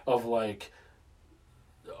of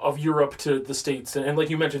Europe to the States, and like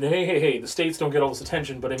you mentioned, hey, the States don't get all this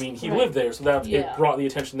attention, but I mean, he lived there, so that it brought the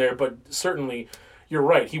attention there. But certainly, you're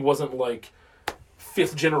right, he wasn't like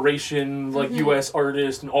fifth generation, like U.S.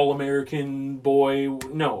 artist, an all-American boy.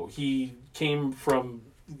 No, he came from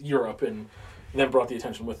Europe and then brought the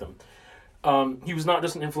attention with him. He was not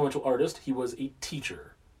just an influential artist, he was a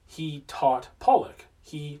teacher. He taught Pollock.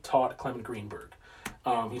 He taught Clement Greenberg.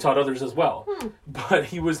 He taught others as well. But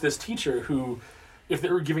he was this teacher who, if they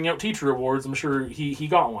were giving out teacher awards, I'm sure he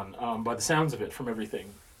got one, by the sounds of it, from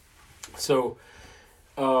everything. So,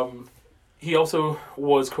 he also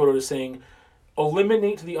was quoted as saying,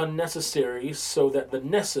 "Eliminate the unnecessary so that the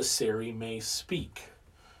necessary may speak."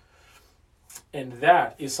 And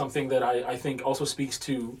that is something that I think also speaks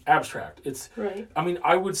to abstract. It's I mean,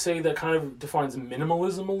 I would say that kind of defines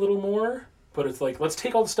minimalism a little more, but it's like, let's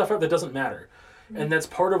take all the stuff out that doesn't matter. And that's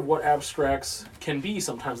part of what abstracts can be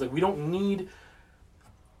sometimes. Like, we don't need,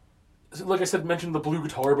 like I said, mentioned the blue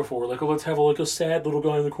guitar before. Like, oh, let's have a sad little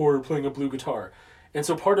guy in the corner playing a blue guitar. And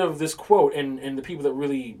so part of this quote, and the people that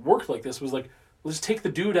really worked like this, was like, let's take the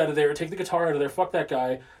dude out of there, take the guitar out of there, fuck that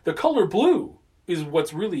guy. The color blue is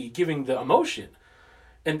what's really giving the emotion.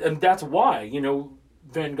 And that's why,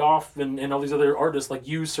 Van Gogh and all these other artists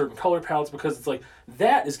use certain color palettes, because it's like,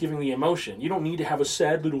 that is giving the emotion. You don't need to have a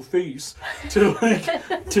sad little face to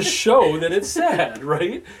to show that it's sad,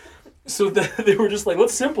 right? So they were just like,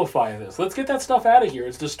 let's simplify this. Let's get that stuff out of here.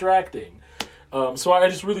 It's distracting. So I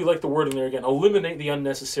just really like the wording there again. Eliminate the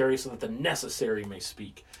unnecessary so that the necessary may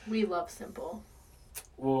speak. We love simple.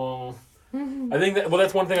 Well, I think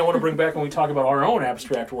that's one thing I want to bring back when we talk about our own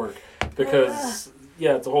abstract work, because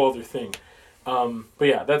it's a whole other thing. But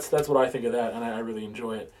yeah, that's what I think of that, and I really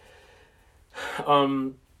enjoy it.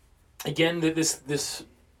 Again, this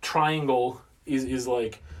triangle is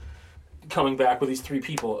like coming back with these three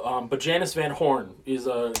people. But Janice Van Horn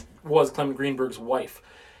was Clement Greenberg's wife,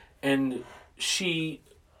 and she,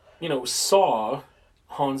 saw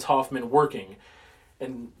Hans Hofmann working,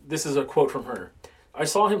 and this is a quote from her. "I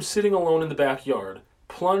saw him sitting alone in the backyard,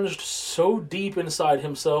 plunged so deep inside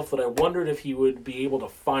himself that I wondered if he would be able to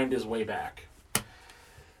find his way back."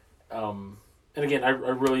 And again, I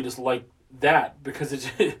really just like that, because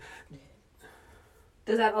it.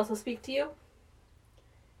 Does that also speak to you?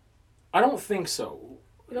 I don't think so.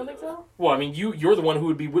 You don't think so? Well, I mean, you're the one who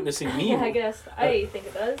would be witnessing me. Yeah, I guess. I think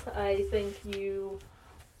it does. I think you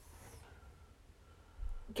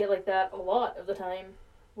get like that a lot of the time.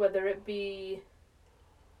 Whether it be...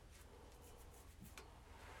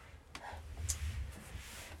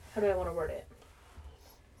 How do I want to word it?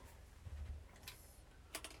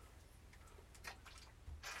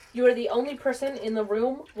 You are the only person in the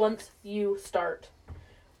room once you start.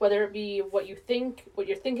 Whether it be what you think, what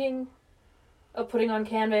you're thinking of putting on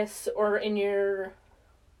canvas, or in your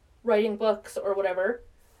writing books, or whatever.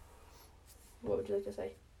 What would you like to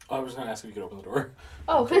say? I was going to ask if you could open the door.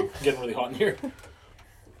 Oh. It's getting really hot in here.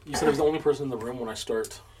 You said I was the only person in the room when I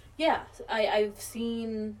start. Yeah, I've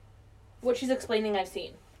seen... What she's explaining, I've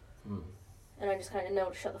seen. And I just kind of know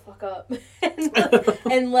to shut the fuck up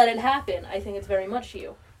and let it happen. I think it's very much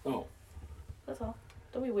you. Oh. That's all.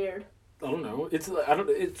 Don't be weird. I don't know. It's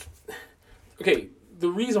okay. The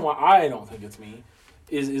reason why I don't think it's me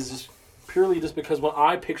is just purely just because when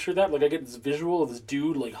I picture that, like I get this visual of this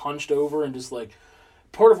dude like hunched over and just like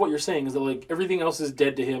part of what you're saying is that like everything else is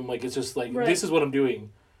dead to him. Like it's just like This is what I'm doing.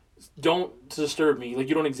 Don't disturb me. Like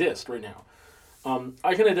you don't exist right now.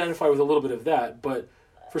 I can identify with a little bit of that, but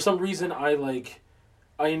for some reason I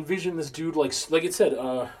envision this dude like it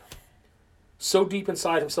said, so deep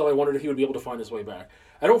inside himself. I wondered if he would be able to find his way back.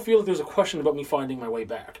 I don't feel like there's a question about me finding my way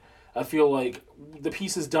back. I feel like the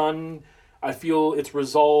piece is done. I feel it's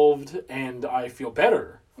resolved, and I feel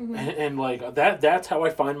better. Mm-hmm. And like that's how I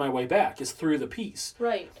find my way back, is through the piece.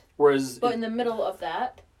 Right. Whereas... But in the middle of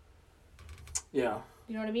that... Yeah.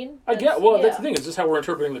 You know what I mean? That's the thing. It's just how we're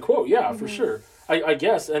interpreting the quote. Yeah, for sure. I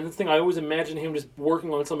guess. And the thing, I always imagine him just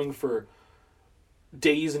working on something for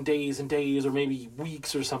days and days and days, or maybe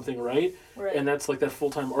weeks or something, right? Right. And that's like that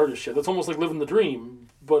full-time artist shit. That's almost like living the dream,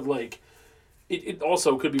 but like... It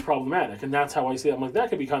also could be problematic, and that's how I see it. I'm like, that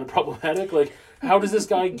could be kind of problematic. Like, how does this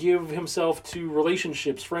guy give himself to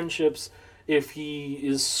relationships, friendships, if he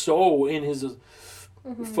is so in his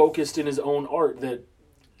focused in his own art that...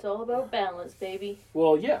 It's all about balance, baby.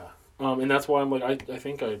 Well, yeah. And that's why I'm like, I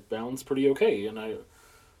think I balance pretty okay, and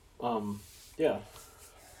yeah.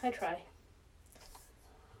 I try.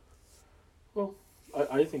 Well,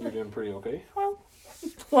 I think you're doing pretty okay.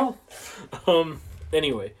 Well.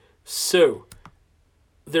 Anyway, so...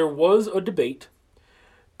 There was a debate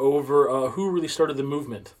over who really started the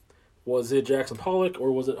movement. Was it Jackson Pollock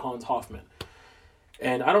or was it Hans Hofmann?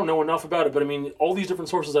 And I don't know enough about it, but I mean, all these different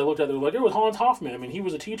sources I looked at, they're like, it was Hans Hofmann. I mean, he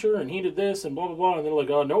was a teacher and he did this and blah, blah, blah. And they're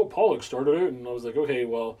like, oh, no, Pollock started it. And I was like, okay,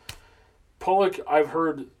 well, Pollock,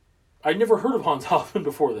 I'd never heard of Hans Hofmann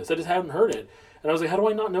before this. I just hadn't heard it. And I was like, how do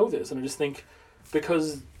I not know this? And I just think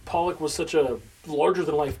because Pollock was such a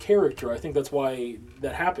larger-than-life character, I think that's why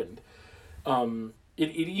that happened. It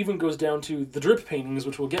even goes down to the drip paintings,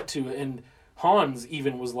 which we'll get to, and Hans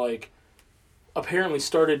even was like, apparently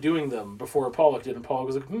started doing them before Pollock did, and Pollock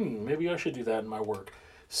was like, maybe I should do that in my work.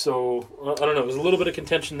 So, I don't know, there's a little bit of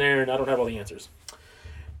contention there, and I don't have all the answers.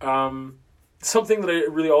 Something that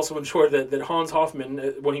I really also enjoyed, that Hans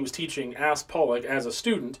Hofmann, when he was teaching, asked Pollock as a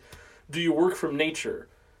student, do you work from nature?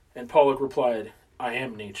 And Pollock replied, I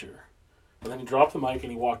am nature. And then he dropped the mic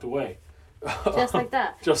and he walked away. Just like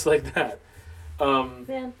that. Just like that.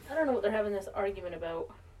 Man, I don't know what they're having this argument about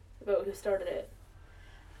who started it.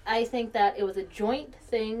 I think that it was a joint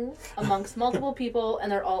thing amongst multiple people,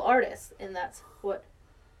 and they're all artists, and that's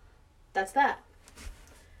that.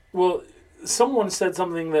 Well, someone said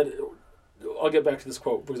something that, I'll get back to this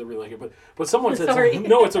quote because I really like it, but someone said Sorry. something,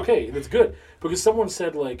 no, it's okay, it's good, because someone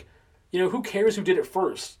said, like, who cares who did it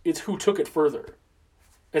first? It's who took it further.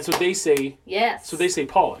 And so they say, yes. So they say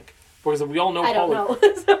Pollock. Because we all know Pollock. I don't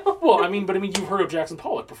know. So. Well, I mean, you've heard of Jackson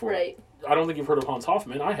Pollock before. Right. I don't think you've heard of Hans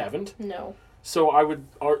Hofmann. I haven't. No. So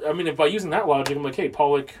if by using that logic, I'm like, hey,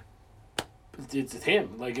 Pollock, it's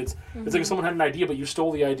him. Like, it's like if someone had an idea, but you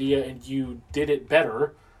stole the idea and you did it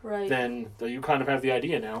better, right? Then you kind of have the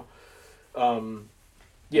idea now.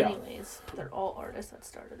 Yeah. Anyways, they're all artists that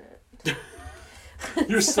started it.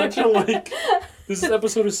 You're such a, like, this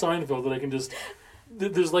episode of Seinfeld that I can just...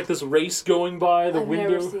 There's like this race going by the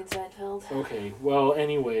window. I've never seen Seinfeld. Okay, well,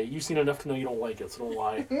 anyway, you've seen enough to know you don't like it, so don't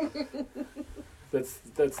lie.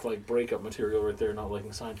 That's like breakup material right there, not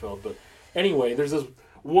liking Seinfeld. But anyway, there's this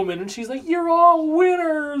woman, and she's like, "You're all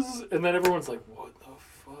winners," and then everyone's like, "What the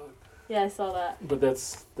fuck?" Yeah, I saw that. But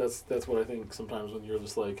that's what I think sometimes when you're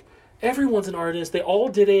just like, everyone's an artist. They all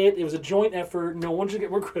did it. It was a joint effort. No one should get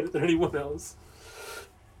more credit than anyone else.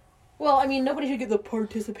 Well, I mean, nobody should get the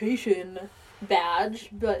participation badge,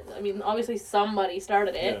 but I mean, obviously somebody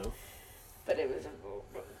started it. Yeah. But it was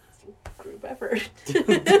a group effort.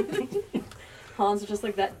 Hans was just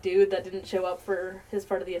like that dude that didn't show up for his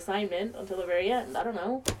part of the assignment until the very end. I don't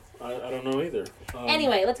know. I don't know either.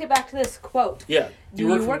 Anyway, let's get back to this quote. Yeah. Do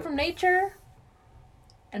you work from nature?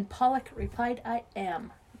 And Pollock replied, I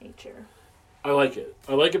am nature. I like it.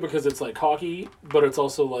 I like it because it's like cocky, but it's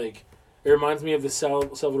also like, it reminds me of the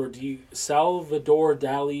Salvador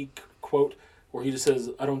Dali quote where he just says,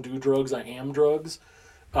 I don't do drugs, I am drugs.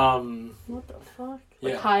 What the fuck?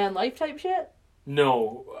 Like high on life type shit?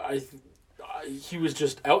 No, he was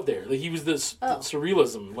just out there. Like, he was this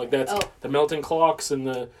surrealism. Like, that's the melting clocks and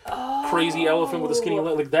the crazy elephant with a skinny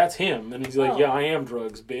leg. Like, that's him. And he's like, yeah, I am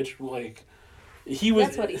drugs, bitch. Like, he was...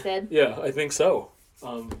 That's what he said. Yeah, I think so.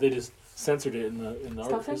 They just censored it in the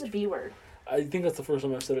Stop saying the B word. I think that's the first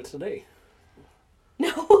time I've said it today. No,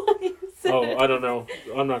 you said it. I don't know.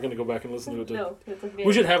 I'm not going to go back and listen to it. No, it's okay.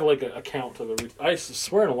 We should have, like, a count of it. I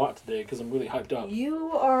swear a lot today because I'm really hyped up.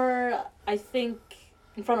 You are, I think,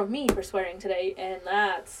 in front of me for swearing today, and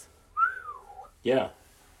that's... Yeah.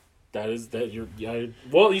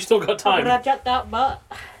 Well, you still got time.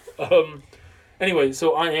 Anyway,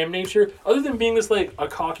 so I am nature. Other than being this, like, a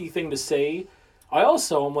cocky thing to say,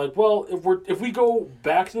 I'm like, well, if we go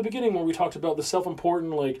back to the beginning where we talked about the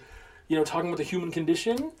self-important, like, you know, talking about the human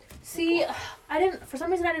condition. See, for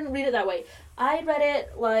some reason I didn't read it that way. I read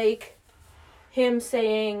it like him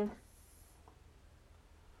saying,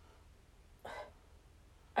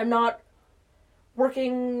 I'm not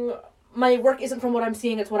working, my work isn't from what I'm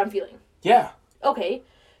seeing, it's what I'm feeling. Yeah. Okay.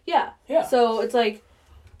 Yeah. Yeah. So it's like,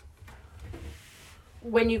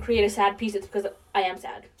 when you create a sad piece, it's because I am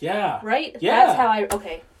sad. Yeah. Right? Yeah. That's how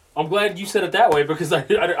okay. I'm glad you said it that way because I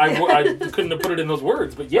couldn't have put it in those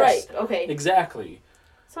words, but yes. Right, okay. Exactly.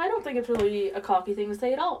 So I don't think it's really a cocky thing to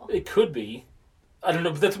say at all. It could be. I don't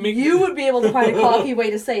know, but that's me. You would be able to find a cocky way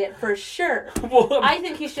to say it, for sure. Well, I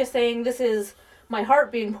think he's just saying this is my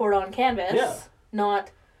heart being poured on canvas,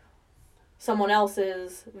 not someone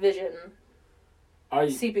else's vision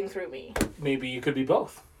seeping through me. Maybe it could be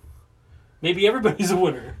both. Maybe everybody's a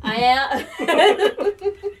winner. I am.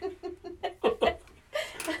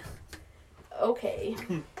 Okay.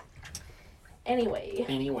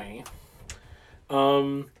 Anyway.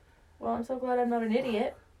 Well, I'm so glad I'm not an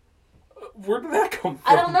idiot. Where did that come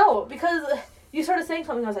from? I don't know, because you started saying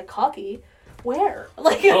something, I was like, cocky? Where?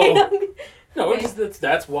 Like, No,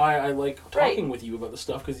 that's why I like talking with you about the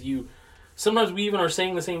stuff, because sometimes we even are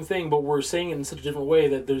saying the same thing, but we're saying it in such a different way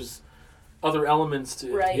that there's other elements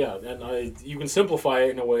to it. Yeah, and you can simplify it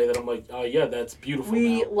in a way that I'm like, yeah, that's beautiful.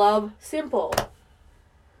 We love simple.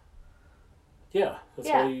 Yeah, that's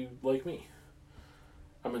why you like me.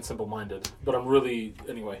 I'm simple-minded, but I'm really...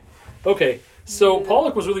 Anyway. Okay, so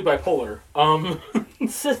Pollock was really bipolar.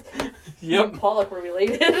 Yep. Pollock were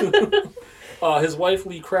related. His wife,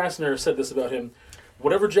 Lee Krasner, said this about him.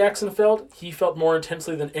 Whatever Jackson felt, he felt more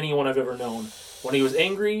intensely than anyone I've ever known. When he was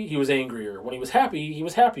angry, he was angrier. When he was happy, he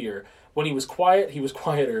was happier. When he was quiet, he was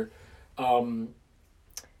quieter. You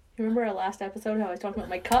remember our last episode, how I was talking about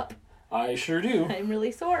my cup? I sure do. I'm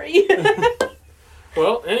really sorry.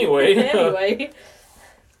 Well, anyway.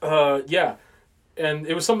 Yeah. And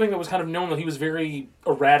it was something that was kind of known that he was very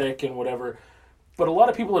erratic and whatever. But a lot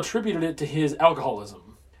of people attributed it to his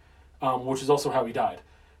alcoholism, which is also how he died.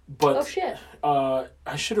 But, oh, shit.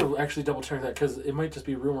 I should have actually double-checked that because it might just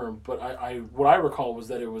be rumor. But what I recall was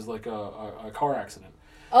that it was like a car accident.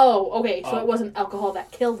 Oh, okay. So it wasn't alcohol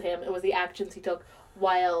that killed him. It was the actions he took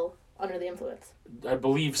while under the influence. I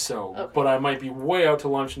believe so. Okay. But I might be way out to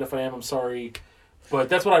lunch, and if I am, I'm sorry. But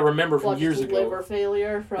that's what I remember from years ago. Liver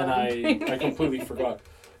failure from... And I completely forgot.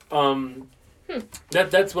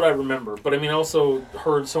 That's what I remember. But I mean, I also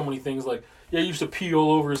heard so many things like, yeah, he used to pee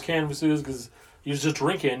all over his canvases because he was just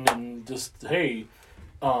drinking and just, hey.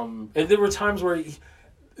 And there were times where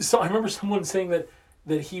I remember someone saying that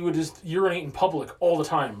he would just urinate in public all the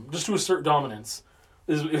time, just to assert dominance.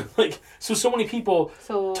 So many people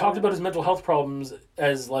talked about his mental health problems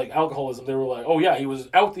as like alcoholism. They were like, oh yeah, he was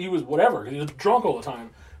whatever, he was drunk all the time,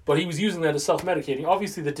 but he was using that as self-medicating.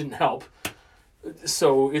 Obviously that didn't help,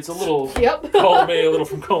 so it's a little column A, a little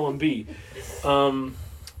from column B.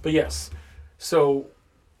 But yes, so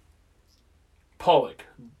Pollock,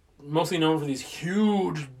 mostly known for these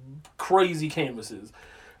huge crazy canvases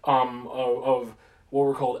of what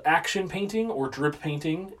were called action painting or drip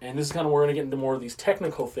painting, and this is kind of where we're going to get into more of these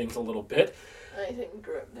technical things a little bit. I think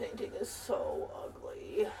drip painting is so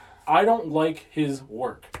ugly. I don't like his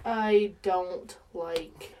work. I don't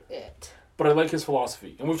like it. But I like his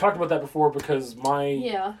philosophy. And we've talked about that before because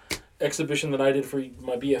my exhibition that I did for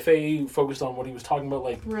my BFA focused on what he was talking about,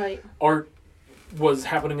 like art was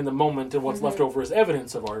happening in the moment and what's left over is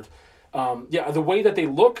evidence of art. The way that they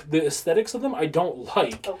look, the aesthetics of them, I don't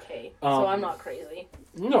like. Okay, so I'm not crazy.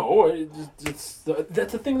 No, that's the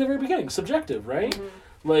thing at the very beginning, subjective, right? Mm-hmm.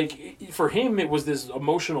 Like, for him, it was this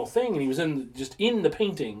emotional thing, and he was just in the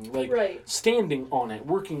painting, like, Right. standing on it,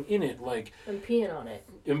 working in it, like... And peeing on it.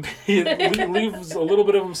 He leaves a little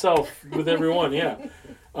bit of himself with everyone, yeah.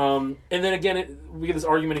 And then again, we get this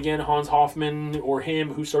argument again, Hans Hofmann or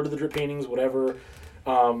him, who started the drip paintings, whatever.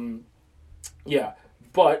 Yeah,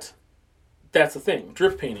 but that's a thing.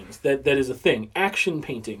 Drip paintings, that is a thing. Action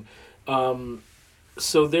painting.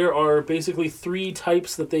 So there are basically 3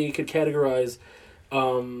 types that they could categorize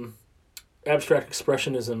abstract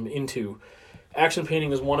expressionism into. Action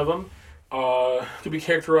painting is one of them. Could be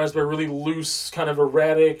characterized by really loose, kind of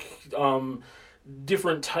erratic,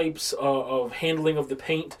 different types of handling of the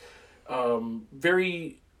paint.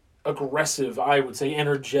 Very aggressive, I would say,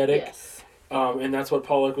 energetic. Yes. And that's what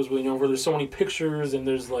Pollock was really known for. There's so many pictures, and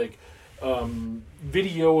there's like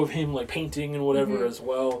video of him like painting and whatever as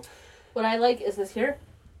well. What I like is this here,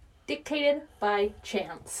 dictated by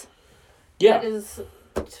chance. Yeah. That is,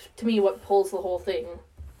 to me, what pulls the whole thing.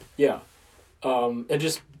 Yeah. And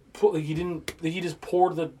just he just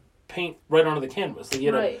poured the paint right onto the canvas. Like, he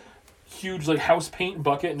had a huge like house paint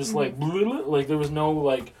bucket and just like there was no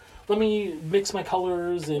like, let me mix my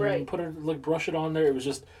colors and put it, like, brush it on there. It was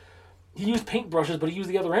just, he used paint brushes, but he used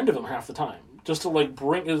the other end of them half the time just to like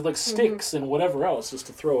bring it was like sticks and whatever else just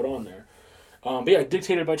to throw it on there. But yeah,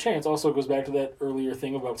 dictated by chance also goes back to that earlier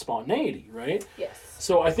thing about spontaneity, right? Yes.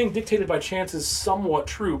 So I think dictated by chance is somewhat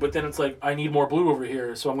true, but then it's like, I need more blue over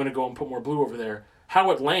here, so I'm going to go and put more blue over there.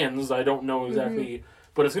 How it lands, I don't know exactly,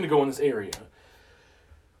 but it's going to go in this area.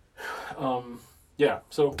 Yeah,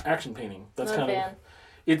 so action painting. That's kind of...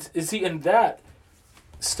 And that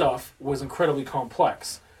stuff was incredibly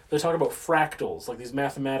complex. They talk about fractals, like these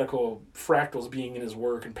mathematical fractals being in his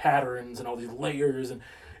work, and patterns, and all these layers, and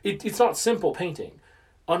it's not simple painting,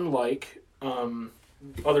 unlike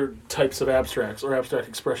other types of abstracts or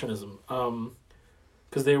abstract expressionism,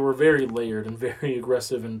 because they were very layered and very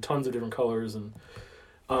aggressive and tons of different colors.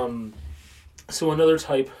 And so another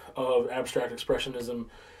type of abstract expressionism,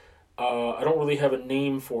 I don't really have a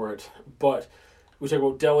name for it, but we talk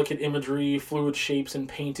about delicate imagery, fluid shapes in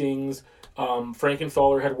paintings.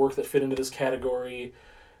 Frankenthaler had work that fit into this category,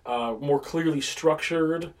 more clearly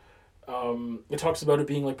structured. It talks about it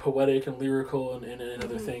being like poetic and lyrical and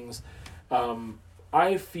other things.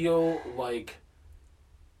 I feel like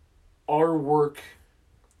our work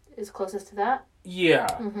is closest to that. Yeah.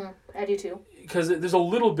 I do too. Because there's a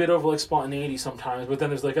little bit of like spontaneity sometimes, but then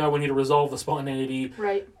there's like, we need to resolve the spontaneity.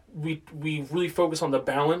 Right. We really focus on the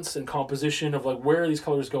balance and composition of like, where are these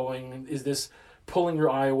colors going? Is this pulling your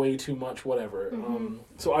eye away too much? Whatever.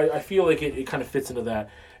 So I feel like it kind of fits into that.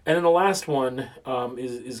 And then the last one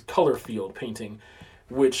is color field painting,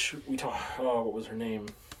 which we talk. Oh, what was her name?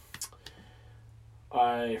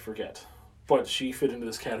 I forget, but she fit into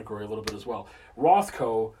this category a little bit as well.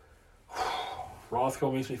 Rothko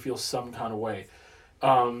makes me feel some kind of way.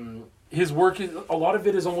 His work a lot of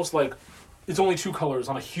it is almost like it's only 2 colors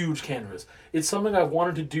on a huge canvas. It's something I've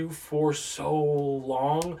wanted to do for so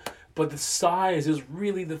long, but the size is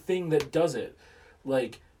really the thing that does it.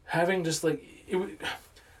 Like having just like it.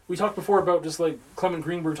 We talked before about just like Clement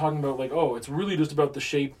Greenberg talking about like, it's really just about the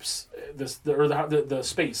shapes, the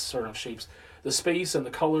space, or not shapes, the space and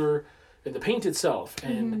the color and the paint itself.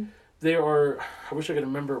 And there are, I wish I could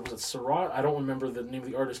remember, was it Seurat? I don't remember the name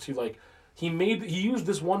of the artist who like, he used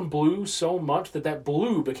this one blue so much that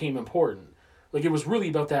blue became important. Like it was really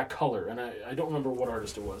about that color, and I don't remember what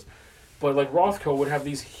artist it was. But like Rothko would have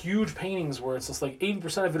these huge paintings where it's just like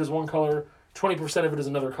 80% of it is one color, 20% of it is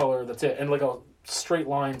another color, that's it. And like a straight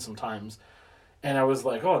line sometimes. And I was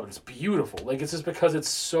like, it's beautiful. Like it's just because it's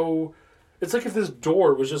so, it's like if this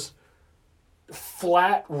door was just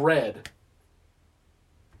flat red.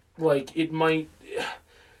 Like it might,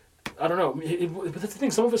 I don't know, but that's the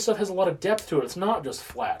thing, some of his stuff has a lot of depth to it. It's not just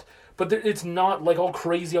flat. But it's not like all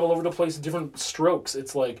crazy all over the place, different strokes.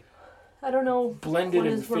 It's like, I don't know blended what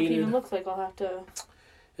and his work faded. even looks like. I'll have to...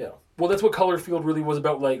 Yeah. Well, that's what color field really was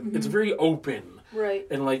about. Like, it's very open. Right.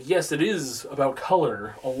 And, like, yes, it is about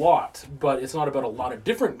color a lot, but it's not about a lot of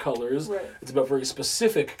different colors. Right. It's about very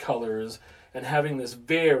specific colors and having this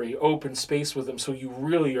very open space with them, so you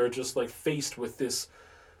really are just, like, faced with this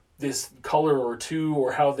color or two,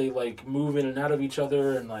 or how they, like, move in and out of each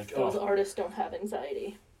other, and, like... Those artists don't have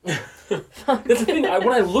anxiety. That's the thing. When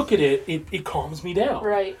I look at it, it calms me down.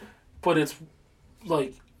 Right. But it's,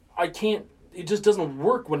 like, I can't... It just doesn't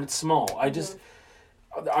work when it's small. I just...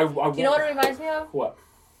 You know what it reminds me of? What?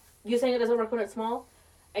 You saying it doesn't work when it's small?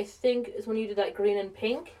 I think is when you did that green and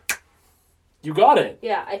pink. You got it.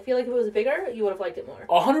 Yeah, I feel like if it was bigger, you would have liked it more.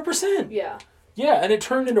 100%. Yeah. Yeah, and it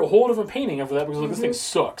turned into a whole different painting after that because like, this thing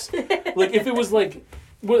sucks. Like, if it was like,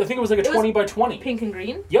 well, I think it was like a 20 by 20. Pink and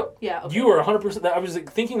green? Yep. Yeah, okay. You are 100%. I was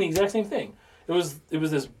like, thinking the exact same thing. It was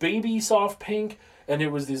this baby soft pink, and it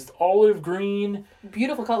was this olive green.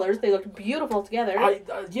 Beautiful colors. They looked beautiful together.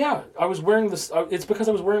 I was wearing this. It's because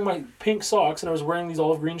I was wearing my pink socks and I was wearing these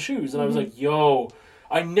olive green shoes, and I was like, yo,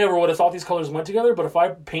 I never would have thought these colors went together, but if I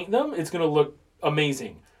paint them, it's going to look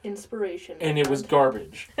amazing. Inspiration. And it was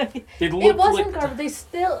garbage. It wasn't garbage. They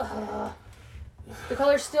still... the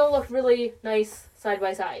colors still looked really nice side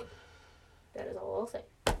by side. That is all I'll say.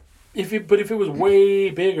 If it was way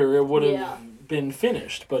bigger, it would have Yeah. been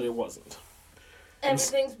finished, but it wasn't.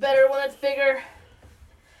 Everything's better when it's bigger.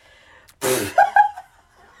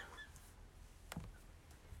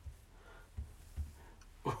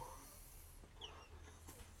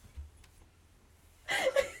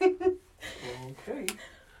 Okay.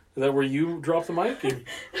 Is that where you drop the mic?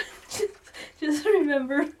 Just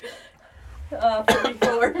remember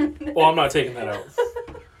 44. Well, I'm not taking that out.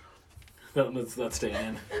 That's staying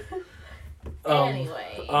in.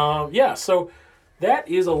 Anyway. Yeah, so that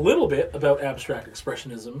is a little bit about abstract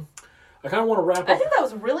expressionism. I kind of want to wrap up. I think that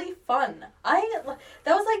was really fun. That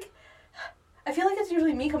was like... I feel like it's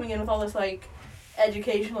usually me coming in with all this, like,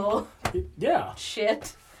 educational Yeah. shit.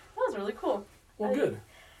 That was really cool. Well, good.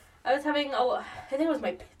 I was having I think it was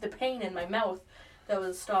the pain in my mouth that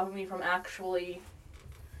was stopping me from actually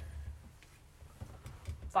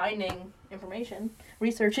finding information,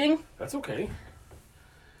 researching. That's okay.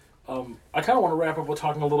 I kind of want to wrap up with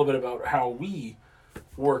talking a little bit about how we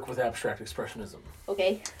work with abstract expressionism.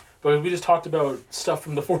 Okay. But we just talked about stuff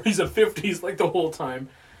from the 40s and 50s like the whole time.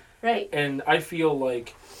 Right. And I feel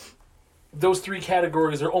like those three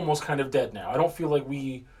categories are almost kind of dead now. I don't feel like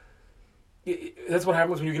that's what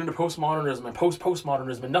happens when you get into postmodernism and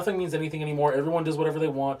postmodernism, and nothing means anything anymore. Everyone does whatever they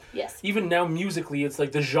want. Yes. Even now musically, it's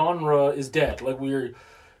like the genre is dead. Like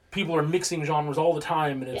people are mixing genres all the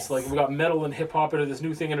time, and it's like we got metal and hip hop into this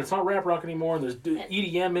new thing, and it's not rap rock anymore, and there's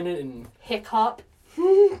EDM in it, and hip hop.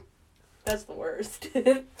 That's the worst.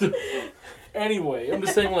 Anyway, I'm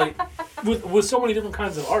just saying, like, with so many different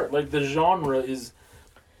kinds of art, like the genre is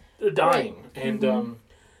dying, right. And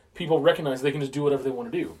people recognize they can just do whatever they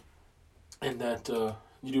want to do, and that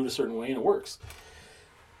you do it a certain way and it works.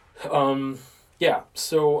 Yeah.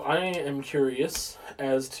 So I am curious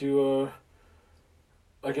as to,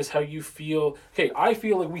 I guess, how you feel. Okay, I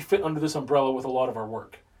feel like we fit under this umbrella with a lot of our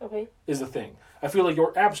work. Okay. Is the thing. I feel like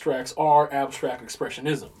your abstracts are abstract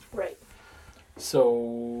expressionism. Right.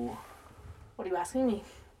 So... What are you asking me?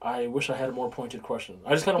 I wish I had a more pointed question.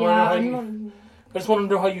 I just kind of want to know how I just want to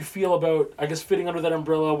know how you feel about, I guess, fitting under that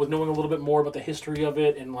umbrella with knowing a little bit more about the history of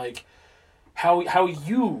it and, like, how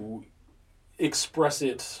you express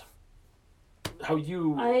it, how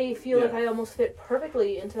you... I feel like I almost fit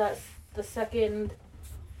perfectly into the second...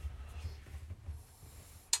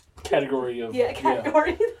 category of... Yeah,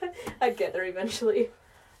 category. Yeah. I'd get there eventually.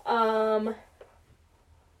 Yeah.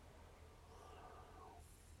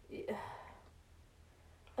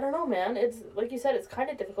 I don't know, man. It's, like you said, it's kind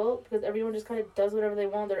of difficult because everyone just kind of does whatever they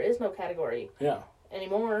want. There is no category. Yeah.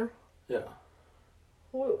 Anymore. Yeah.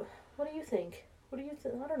 What do you think? What do you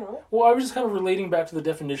think? I don't know. Well, I was just kind of relating back to the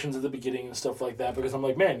definitions at the beginning and stuff like that because I'm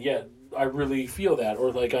like, man, yeah, I really feel that.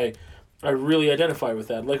 Or, like, I really identify with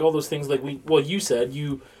that. Like, all those things, like, you said,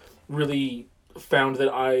 you really found that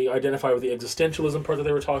I identify with the existentialism part that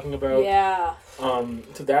they were talking about. Yeah.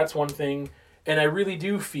 So that's one thing. And I really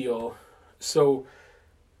do feel, so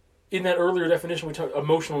in that earlier definition we talked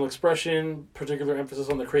emotional expression, particular emphasis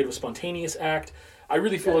on the creative spontaneous act. I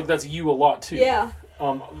really feel like that's you a lot too. Yeah.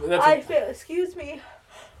 Excuse me.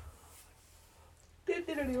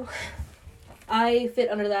 I fit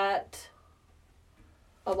under that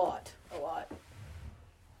a lot.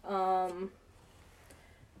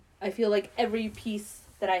 I feel like every piece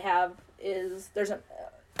that I have there's an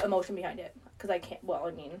emotion behind it. Because I can't,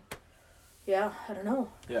 yeah, I don't know.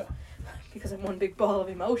 Yeah. Because I'm one big ball of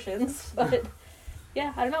emotions. But,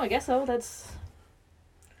 yeah, I don't know, I guess so.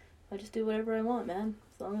 I just do whatever I want, man.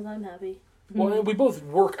 As long as I'm happy. Well, we both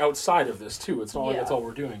work outside of this, too. It's not like that's all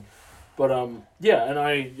we're doing. But, yeah, and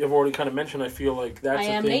I have already kind of mentioned, I feel like that's I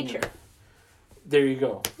am thing. nature. There you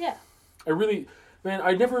go. Yeah.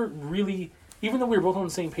 I never really, even though we were both on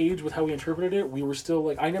the same page with how we interpreted it, we were still,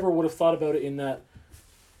 like, I never would have thought about it in that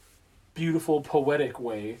beautiful, poetic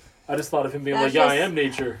way. I just thought of him being I am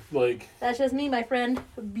nature. Like, that's just me, my friend.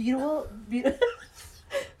 Beautiful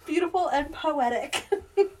and poetic.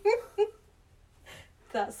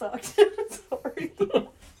 That sucked. Sorry.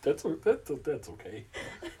 That's okay.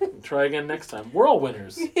 Try again next time. We're all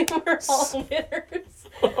winners. We're all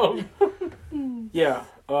winners. Yeah.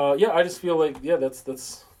 I just feel like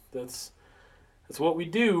that's what we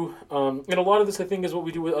do. And a lot of this I think is what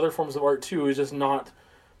we do with other forms of art too. Is just not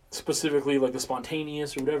specifically like the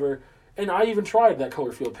spontaneous or whatever. And I even tried that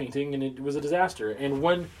color field painting, and it was a disaster. And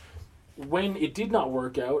when it did not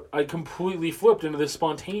work out, I completely flipped into this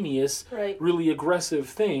spontaneous, really aggressive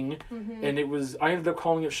thing, and I ended up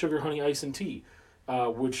calling it sugar, honey, ice, and tea,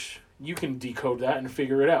 which you can decode that and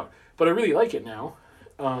figure it out. But I really like it now.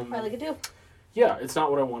 I like it too. Yeah, it's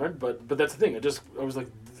not what I wanted, but that's the thing. I was like,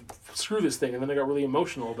 screw this thing, and then I got really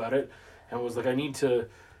emotional about it, and was like, I need to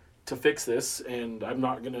fix this, and I'm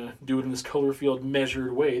not going to do it in this color field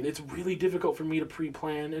measured way. It's really difficult for me to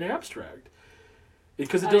pre-plan an abstract.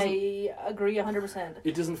 Because it doesn't... I agree 100%.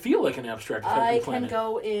 It doesn't feel like an abstract if I pre-plan can it.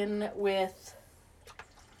 go in with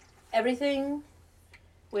everything,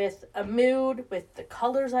 with a mood, with the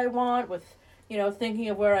colors I want, with, thinking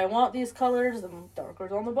of where I want these colors, and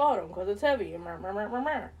darker's on the bottom because it's heavy.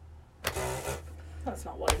 That's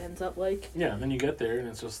not what it ends up like. Yeah, and then you get there, and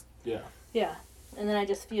it's just, yeah. Yeah. And then I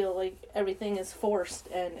just feel like everything is forced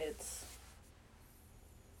and it's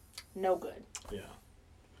no good. Yeah.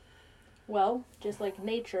 Well, just like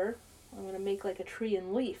nature, I'm going to make like a tree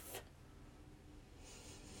and leaf.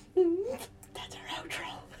 That's our outro.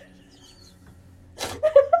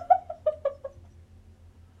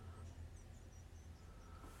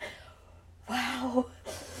 Wow.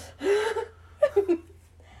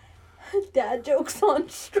 Dad jokes on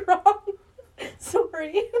strong.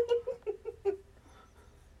 Sorry.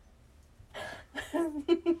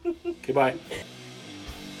 Goodbye.